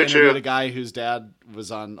 that's so I true. interviewed a guy whose dad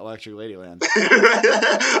was on Electric Ladyland.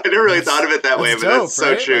 I never really thought of it that way, but dope, that's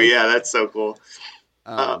so right? true. Like, yeah, that's so cool.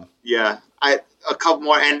 yeah, A couple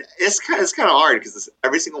more, and it's kind of hard because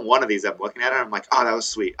every single one of these I'm looking at it, I'm like, oh, that was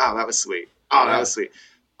sweet. Oh, that was sweet. Oh, that was sweet.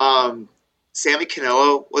 Sammy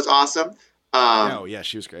Canillo was awesome.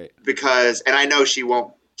 She was great. Because, and I know she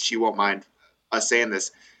won't mind us saying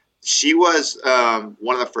this. She was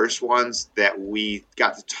one of the first ones that we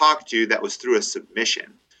got to talk to that was through a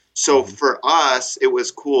submission. So for us, it was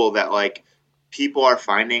cool that like people are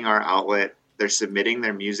finding our outlet, they're submitting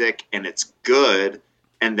their music, and it's good,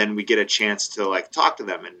 and then we get a chance to like talk to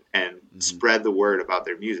them and spread the word about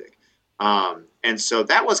their music. And so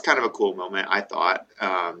that was kind of a cool moment, I thought.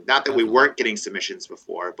 Not that we weren't getting submissions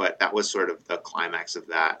before, but that was sort of the climax of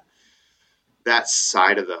that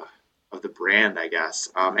side of the brand, I guess.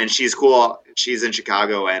 And she's cool. She's in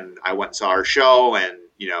Chicago, and I went and saw her show, and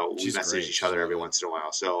we message each other every once in a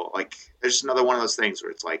while. So like, there's just another one of those things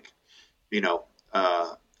where it's like,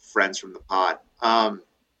 friends from the pod.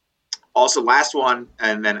 Also, last one,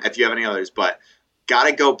 and then if you have any others, but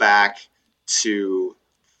gotta go back to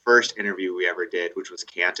first interview we ever did, which was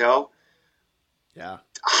Kanto. Yeah.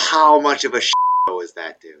 How much of a was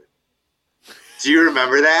that dude? Do you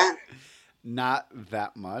remember that? Not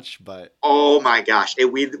that much, but oh my gosh.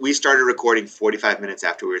 We started recording 45 minutes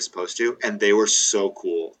after we were supposed to, and they were so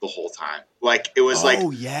cool the whole time. Like it was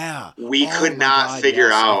we could not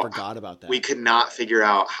figure out. I forgot about that. We could not figure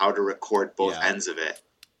out how to record both ends of it.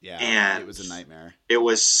 Yeah, and it was a nightmare. It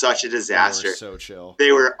was such a disaster. They were so chill.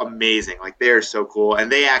 They were amazing. Like they are so cool.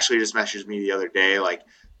 And they actually just messaged me the other day, like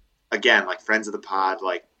again, like friends of the pod.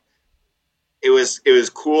 Like it was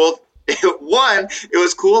cool. It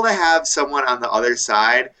was cool to have someone on the other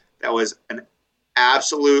side that was an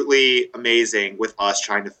absolutely amazing with us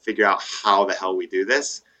trying to figure out how the hell we do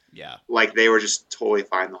this. Yeah. Like they were just totally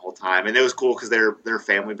fine the whole time. And it was cool because they're a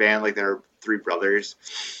family band. Like they're 3 brothers.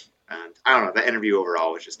 And I don't know, the interview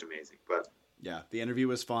overall was just amazing. But yeah, the interview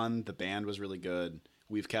was fun. The band was really good.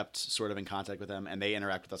 We've kept sort of in contact with them, and they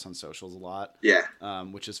interact with us on socials a lot. Yeah.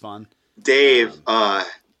 Which is fun. Dave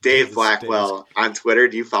Blackwell on Twitter.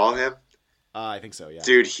 Do you follow him? I think so, yeah.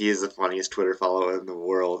 Dude, he is the funniest Twitter follower in the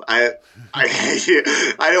world. I'll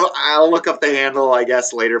look up the handle, I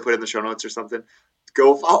guess, later, put it in the show notes or something.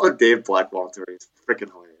 Go follow Dave Blackwell on Twitter. He's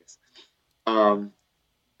freaking hilarious.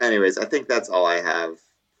 Anyways, I think that's all I have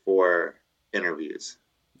for interviews.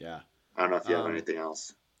 Yeah. I don't know if you have anything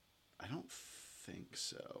else. I don't think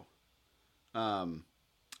so.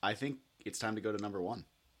 I think it's time to go to number 1.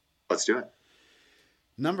 Let's do it.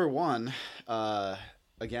 Number 1,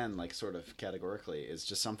 again, like sort of categorically, is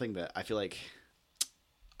just something that I feel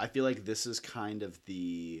like this is kind of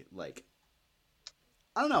the, like,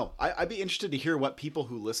 I don't know. I'd be interested to hear what people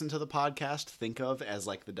who listen to the podcast think of as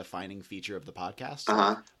like the defining feature of the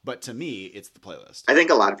podcast. But to me, it's the playlist. I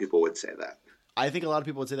think a lot of people would say that. I think a lot of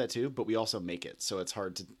people would say that too, but we also make it, so it's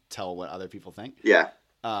hard to tell what other people think. Yeah.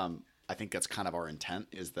 I think that's kind of our intent,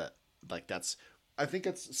 is that like I think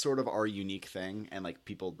it's sort of our unique thing, and like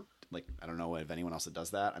people, like, I don't know if anyone else that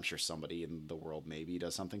does that. I'm sure somebody in the world maybe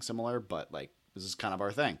does something similar, but like this is kind of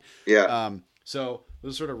our thing. Yeah. So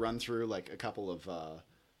we'll sort of run through like a couple of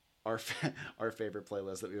our favorite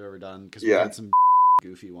playlists that we've ever done, because we had some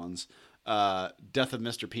goofy ones. Death of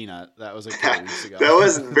Mr. Peanut, that was like 2 weeks ago. That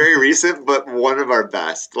was very recent, but one of our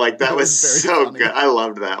best. Like that was so funny. Good. I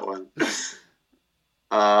loved that one.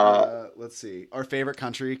 Let's see. Our favorite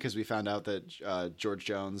country, because we found out that George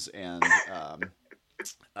Jones and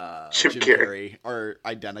Jim Carrey are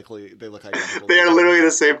identically. They look identical. They are literally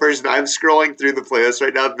the same person. I'm scrolling through the playlist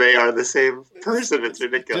right now. They are the same person. It's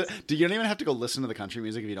ridiculous. You don't even have to go listen to the country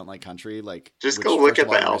music if you don't like country. Like, just go look at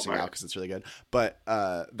the album art, because it's really good. But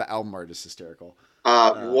the album art is hysterical.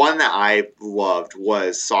 One that I loved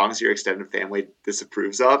was songs your extended family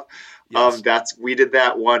disapproves of. Yes. We did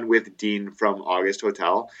that one with Dean from August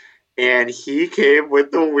Hotel. And he came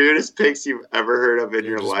with the weirdest picks you've ever heard of in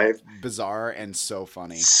your life. Bizarre and so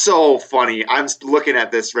funny. So funny. I'm looking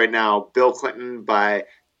at this right now. Bill Clinton by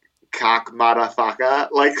cock motherfucker.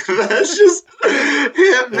 Like that's just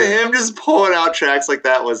him just pulling out tracks like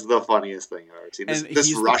that was the funniest thing I've ever seen. This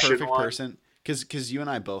he's Russian the perfect one. person. Because you and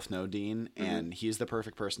I both know Dean, and he's the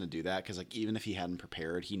perfect person to do that. Because like even if he hadn't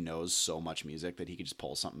prepared, he knows so much music that he could just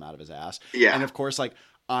pull something out of his ass. Yeah. And of course, like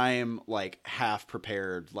I'm like half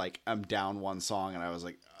prepared. Like I'm down one song, and I was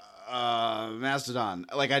like, Mastodon.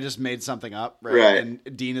 Like I just made something up, right? And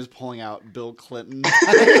Dean is pulling out Bill Clinton.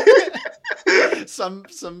 some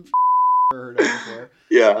heard of before.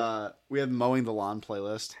 Yeah. We have Mowing the Lawn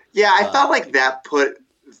playlist. Yeah, I felt like that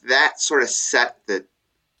sort of set the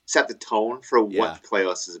tone for what the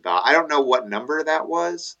playlist is about. I don't know what number that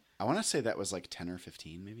was. I want to say that was like 10 or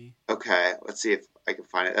 15, maybe. Okay, let's see if I can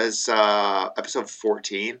find it. It's episode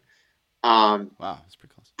 14. Wow, that's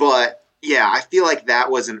pretty close. But yeah, I feel like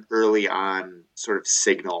that was an early on sort of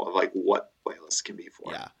signal of like what playlists can be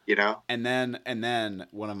for. Yeah, you know. And then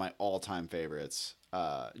one of my all-time favorites,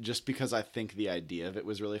 just because I think the idea of it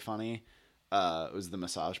was really funny, was the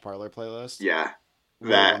Massage Parlor playlist. Yeah.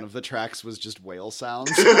 One of the tracks was just whale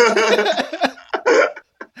sounds.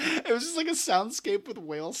 It was just like a soundscape with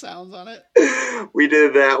whale sounds on it. We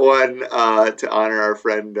did that one to honor our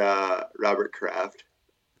friend Robert Kraft.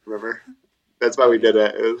 Remember? That's why we did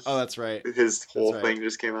it. That's right. His whole thing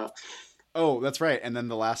just came out. Oh, that's right. And then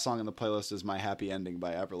the last song on the playlist is My Happy Ending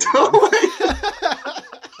by Avril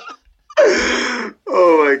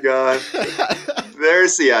Oh my god.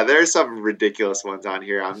 There's some ridiculous ones on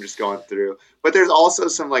here. I'm just going through. But there's also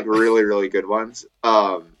some like really, really good ones.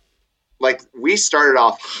 Like we started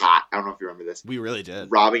off hot. I don't know if you remember this. We really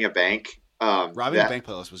did. Robbing a Bank. Robbing a Bank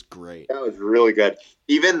playlist was great. That was really good.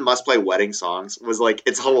 Even Must Play Wedding Songs was like,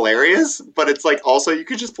 it's hilarious, but it's like also you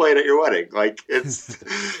could just play it at your wedding. Like it's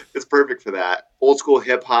it's perfect for that. Old School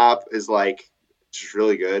Hip Hop is like just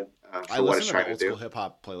really good for I what listen it's to trying the to Old do. School Hip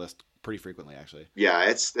Hop playlist pretty frequently, actually. Yeah,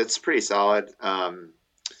 it's pretty solid.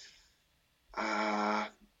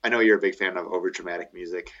 I know you're a big fan of Overdramatic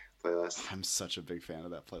Music playlist. I'm such a big fan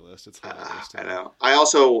of that playlist. It's hilarious. I know.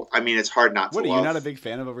 It's hard not to What, are love. you not a big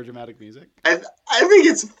fan of Overdramatic Music? I think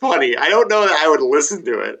it's funny. I don't know that I would listen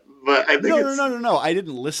to it, but I think No. I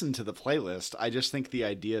didn't listen to the playlist. I just think the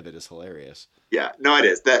idea of it is hilarious. Yeah, no, it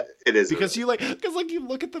is. It is. Because you look at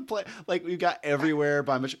the play, like we've got Everywhere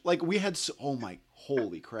by much, like we had,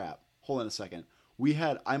 holy crap. Hold on a second.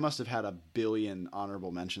 I must have had 1 billion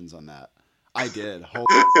honorable mentions on that. I did.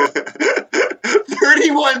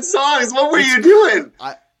 31 songs. What were you doing?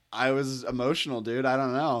 I was emotional, dude. I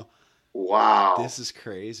don't know. Wow. This is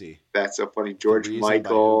crazy. That's so funny. George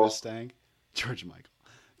Michael.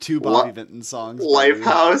 2 Bobby Vinton songs.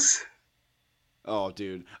 Lifehouse. Oh,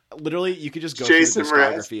 dude. Literally, you could just go Jason through the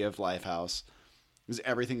discography of Lifehouse. It was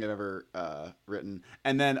everything I've ever written.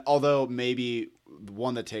 And then, although maybe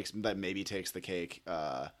one that maybe takes the cake.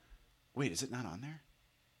 Wait, is it not on there?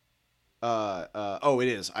 It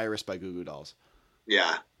is. Iris by Goo Goo Dolls.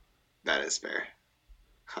 Yeah, that is fair.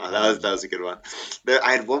 That was a good one.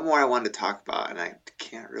 I had one more I wanted to talk about, and I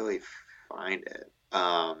can't really find it.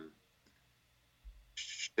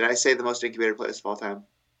 Did I say the most Incubator playlist of all time?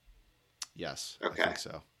 Yes. Okay. I think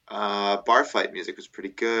so. Bar Fight Music was pretty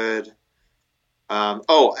good.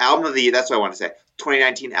 Album of the year. That's what I want to say.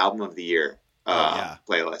 2019 Album of the Year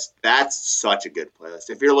playlist. That's such a good playlist.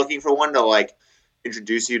 If you're looking for one to like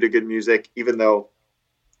introduce you to good music, even though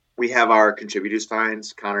we have our contributors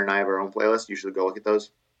finds, Connor and I have our own playlist. You should go look at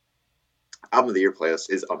those. Album of the Year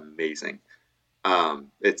playlist is amazing.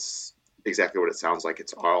 It's exactly what it sounds like.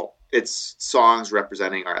 It's songs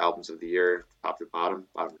representing our albums of the year, top to bottom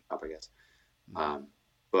to top, I guess.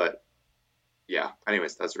 But yeah.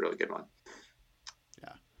 Anyways, that's a really good one.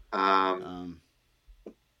 Yeah.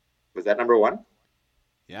 Was that number one?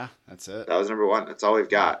 Yeah, that's it. That was number one. That's all we've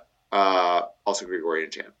got. Also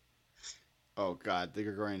Gregorian Chant. Oh God, the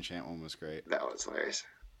Gregorian Chant one was great. That was hilarious.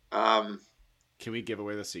 Can we give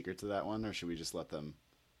away the secret to that one, or should we just let them?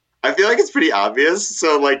 I feel like it's pretty obvious,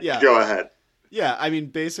 so go ahead. Yeah, I mean,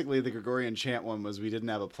 basically the Gregorian Chant one was we didn't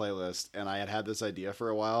have a playlist, and I had this idea for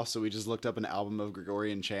a while, so we just looked up an album of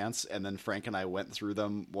Gregorian chants, and then Frank and I went through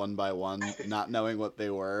them one by one, not knowing what they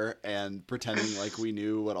were, and pretending like we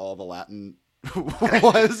knew what all the Latin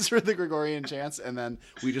was for the Gregorian chants, and then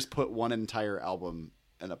we just put one entire album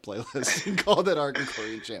in a playlist and called it our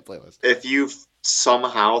Gregorian Chant playlist. If you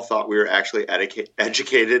somehow thought we were actually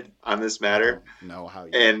educated on this matter,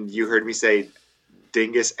 and you heard me say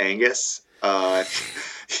Dingus Angus,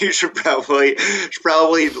 you should probably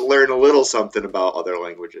learn a little something about other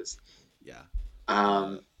languages. Yeah.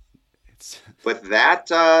 But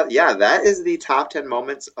that is the top 10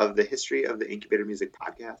 moments of the history of the Incubator Music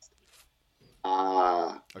Podcast.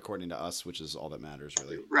 according to us, which is all that matters,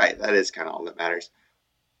 really. Right. That is kind of all that matters.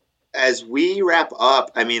 As we wrap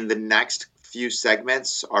up, I mean, the next few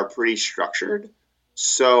segments are pretty structured.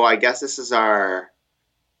 So I guess this is our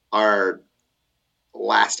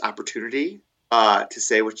last opportunity to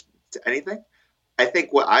say anything. I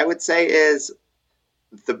think what I would say is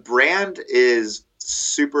the brand is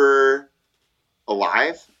super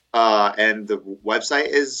alive, and the website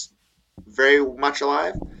is very much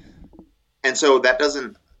alive, and so that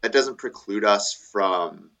doesn't preclude us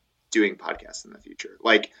from doing podcasts in the future.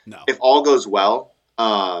 Like, No. if all goes well,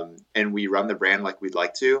 and we run the brand like we'd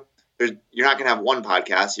like to, you're not going to have one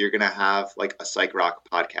podcast. You're going to have like a psych rock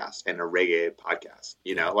podcast and a reggae podcast.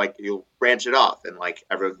 You know, like you'll branch it off, and like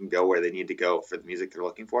everyone can go where they need to go for the music they're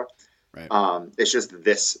looking for. Right. It's just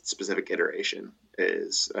this specific iteration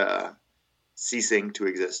is ceasing to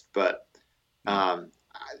exist. But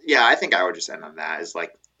yeah, I think I would just end on that. Is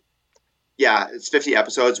like, yeah, it's 50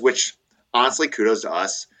 episodes, which honestly, kudos to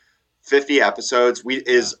us. 50 episodes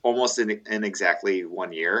is almost in exactly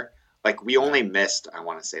 1 year. Like, we only missed, I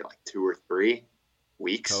want to say, like 2 or 3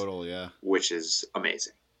 weeks Total, yeah. which is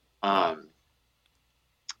amazing.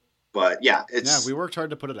 But yeah, we worked hard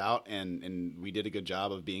to put it out, and we did a good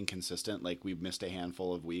job of being consistent. Like, we missed a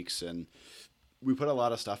handful of weeks, and we put a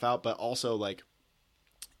lot of stuff out, but also, like,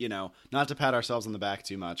 you know, not to pat ourselves on the back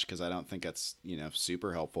too much, because I don't think that's, you know,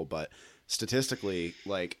 super helpful, but statistically,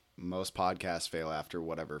 like, most podcasts fail after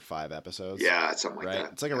whatever 5 episodes. Yeah, something like right?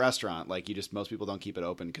 that. It's like a restaurant. Like, most people don't keep it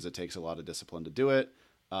open because it takes a lot of discipline to do it.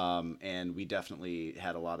 And we definitely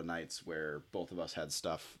had a lot of nights where both of us had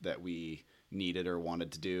stuff that we needed or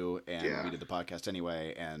wanted to do, and we did the podcast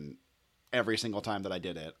anyway. And every single time that I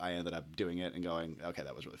did it, I ended up doing it and going, okay,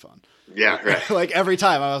 that was really fun. Yeah, right. Like, every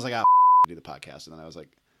time I was like, do the podcast. And then I was like,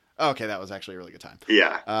 okay, that was actually a really good time.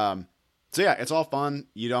 Yeah. So yeah, it's all fun.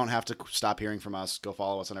 You don't have to stop hearing from us. Go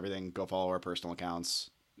follow us on everything. Go follow our personal accounts.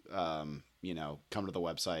 You know, come to the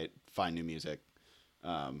website, find new music.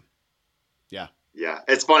 Yeah. Yeah.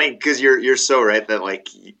 It's funny because you're so right that like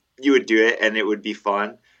you would do it and it would be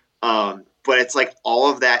fun. But it's like all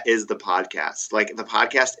of that is the podcast. Like, the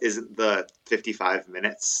podcast isn't the 55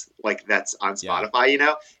 minutes like that's on Spotify, you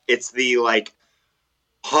know? It's the like,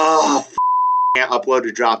 can't upload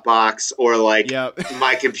to Dropbox, or like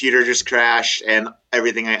my computer just crashed and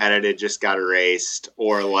everything I edited just got erased,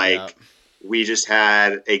 or like we just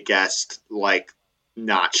had a guest like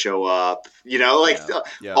not show up, you know, like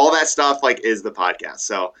all that stuff like is the podcast.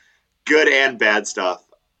 So good and bad stuff.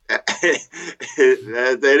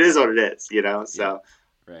 It is what it is, you know? So,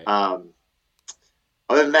 right.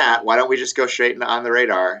 Other than that, why don't we just go straight into On the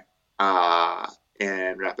Radar,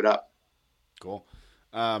 and wrap it up? Cool.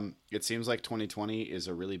 It seems like 2020 is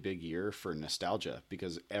a really big year for nostalgia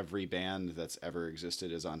because every band that's ever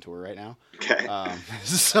existed is on tour right now. Okay.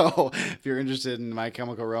 So if you're interested in My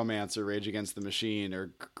Chemical Romance or Rage Against the Machine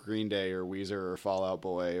or Green Day or Weezer or Fall Out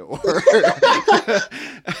Boy or Red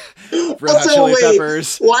Hot Chili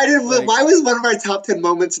Peppers. Why was one of our top 10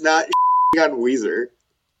 moments not on Weezer?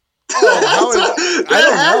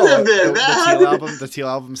 The Teal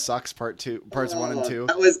album sucks. Parts 1 and 2.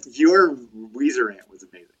 That was your Weezer rant was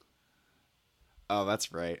amazing. Oh,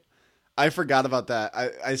 that's right. I forgot about that.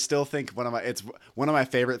 I still think it's one of my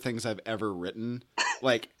favorite things I've ever written.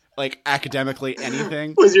 Like academically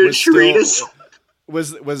anything was your treatise.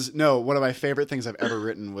 One of my favorite things I've ever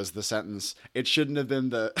written was the sentence. It shouldn't have been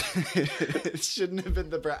the.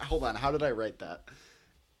 Hold on. How did I write that?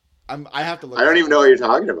 I have to look. I don't even know what you're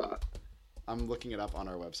talking about. I'm looking it up on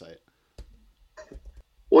our website.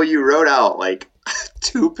 Well, you wrote out like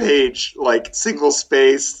 2-page, like single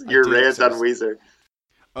space, your rant on Weezer.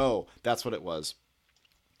 Oh, that's what it was.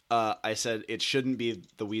 I said it shouldn't be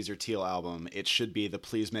the Weezer Teal album. It should be the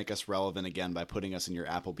Please Make Us Relevant Again by putting us in your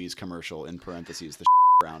Applebee's commercial, in parentheses, the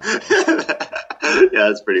brown album. Yeah,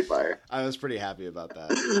 that's pretty fire. I was pretty happy about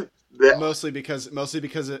that. Mostly because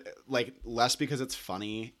it, like, less because it's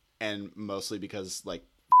funny, and mostly because, like,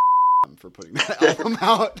 for putting that album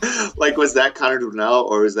out. Like, was that Connor Dwinell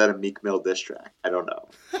or was that a Meek Mill diss track? I don't know.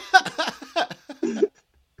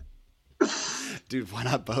 Dude, why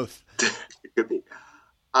not both? It could be.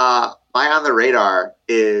 My On the Radar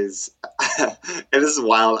is, and this is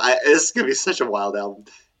wild. This is going to be such a wild album.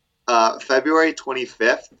 February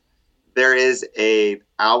 25th, there is a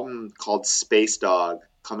album called Space Dog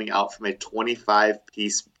coming out from a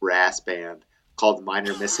 25-piece brass band called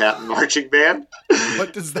Minor Mishap Marching Band.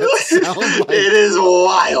 What does that sound like? It is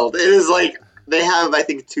wild. It is like, they have, I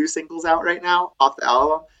think, 2 singles out right now off the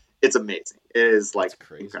album. It's amazing. It is like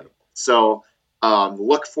incredible. So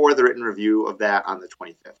look for the written review of that on the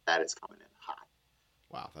 25th. That is coming in hot.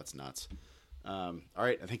 Wow, that's nuts. All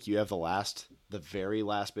right, I think you have the very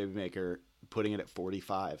last Baby Maker, putting it at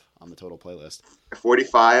 45 on the total playlist.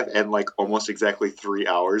 45 and like almost exactly 3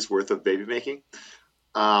 hours worth of baby making.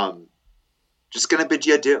 Just gonna bid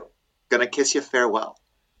you adieu. Gonna kiss you farewell.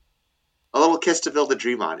 A little kiss to build a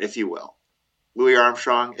dream on, if you will. Louis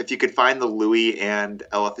Armstrong. If you could find the Louis and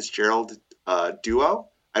Ella Fitzgerald duo,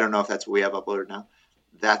 I don't know if that's what we have uploaded now.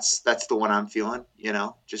 That's the one I'm feeling. You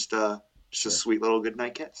know, just a sweet little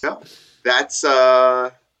goodnight kiss. So that's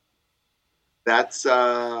a wrap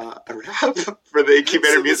for the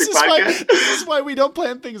Incubator Music Podcast. This is why we don't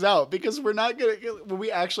plan things out, because we're not gonna. When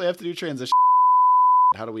we actually have to do transition,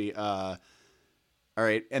 how do we? All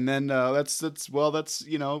right, and then that's and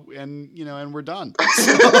we're done.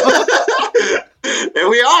 There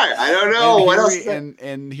we are. I don't know what else.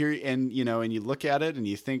 And you look at it and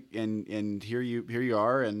you think, and here you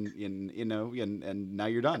are, and now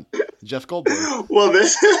you're done. Jeff Goldblum.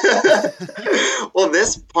 Well,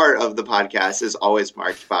 this part of the podcast is always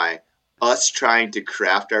marked by us trying to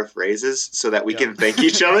craft our phrases so that we can thank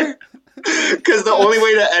each other. Because the only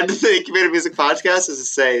way to end the Incubator Music Podcast is to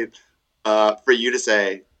say, for you to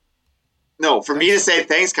say, no, for me to say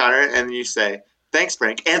thanks, Connor, and you say thanks,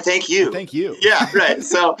 Frank, and thank you. Thank you. Yeah, right.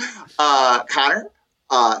 So, Connor,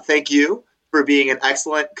 thank you for being an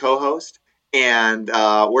excellent co-host and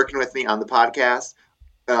working with me on the podcast,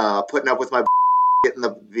 putting up with my getting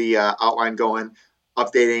the outline going,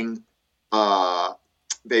 updating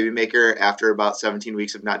Baby Maker after about 17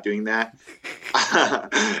 weeks of not doing that,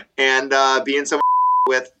 and being someone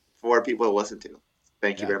for people to listen to.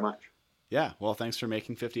 Thank you very much. Yeah, well, thanks for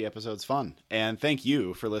making 50 episodes fun. And thank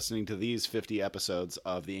you for listening to these 50 episodes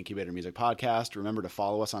of the Incubator Music Podcast. Remember to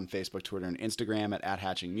follow us on Facebook, Twitter, and Instagram at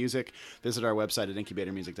 @hatchingmusic. Visit our website at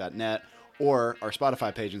incubatormusic.net or our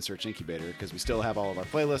Spotify page and search Incubator, because we still have all of our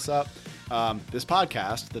playlists up. This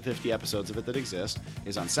podcast, the 50 episodes of it that exist,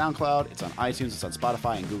 is on SoundCloud, it's on iTunes, it's on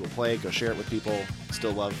Spotify and Google Play. Go share it with people.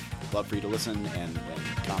 Still love for you to listen and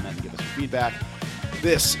comment and give us your feedback.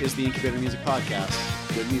 This is the Incubator Music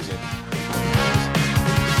Podcast. Good music.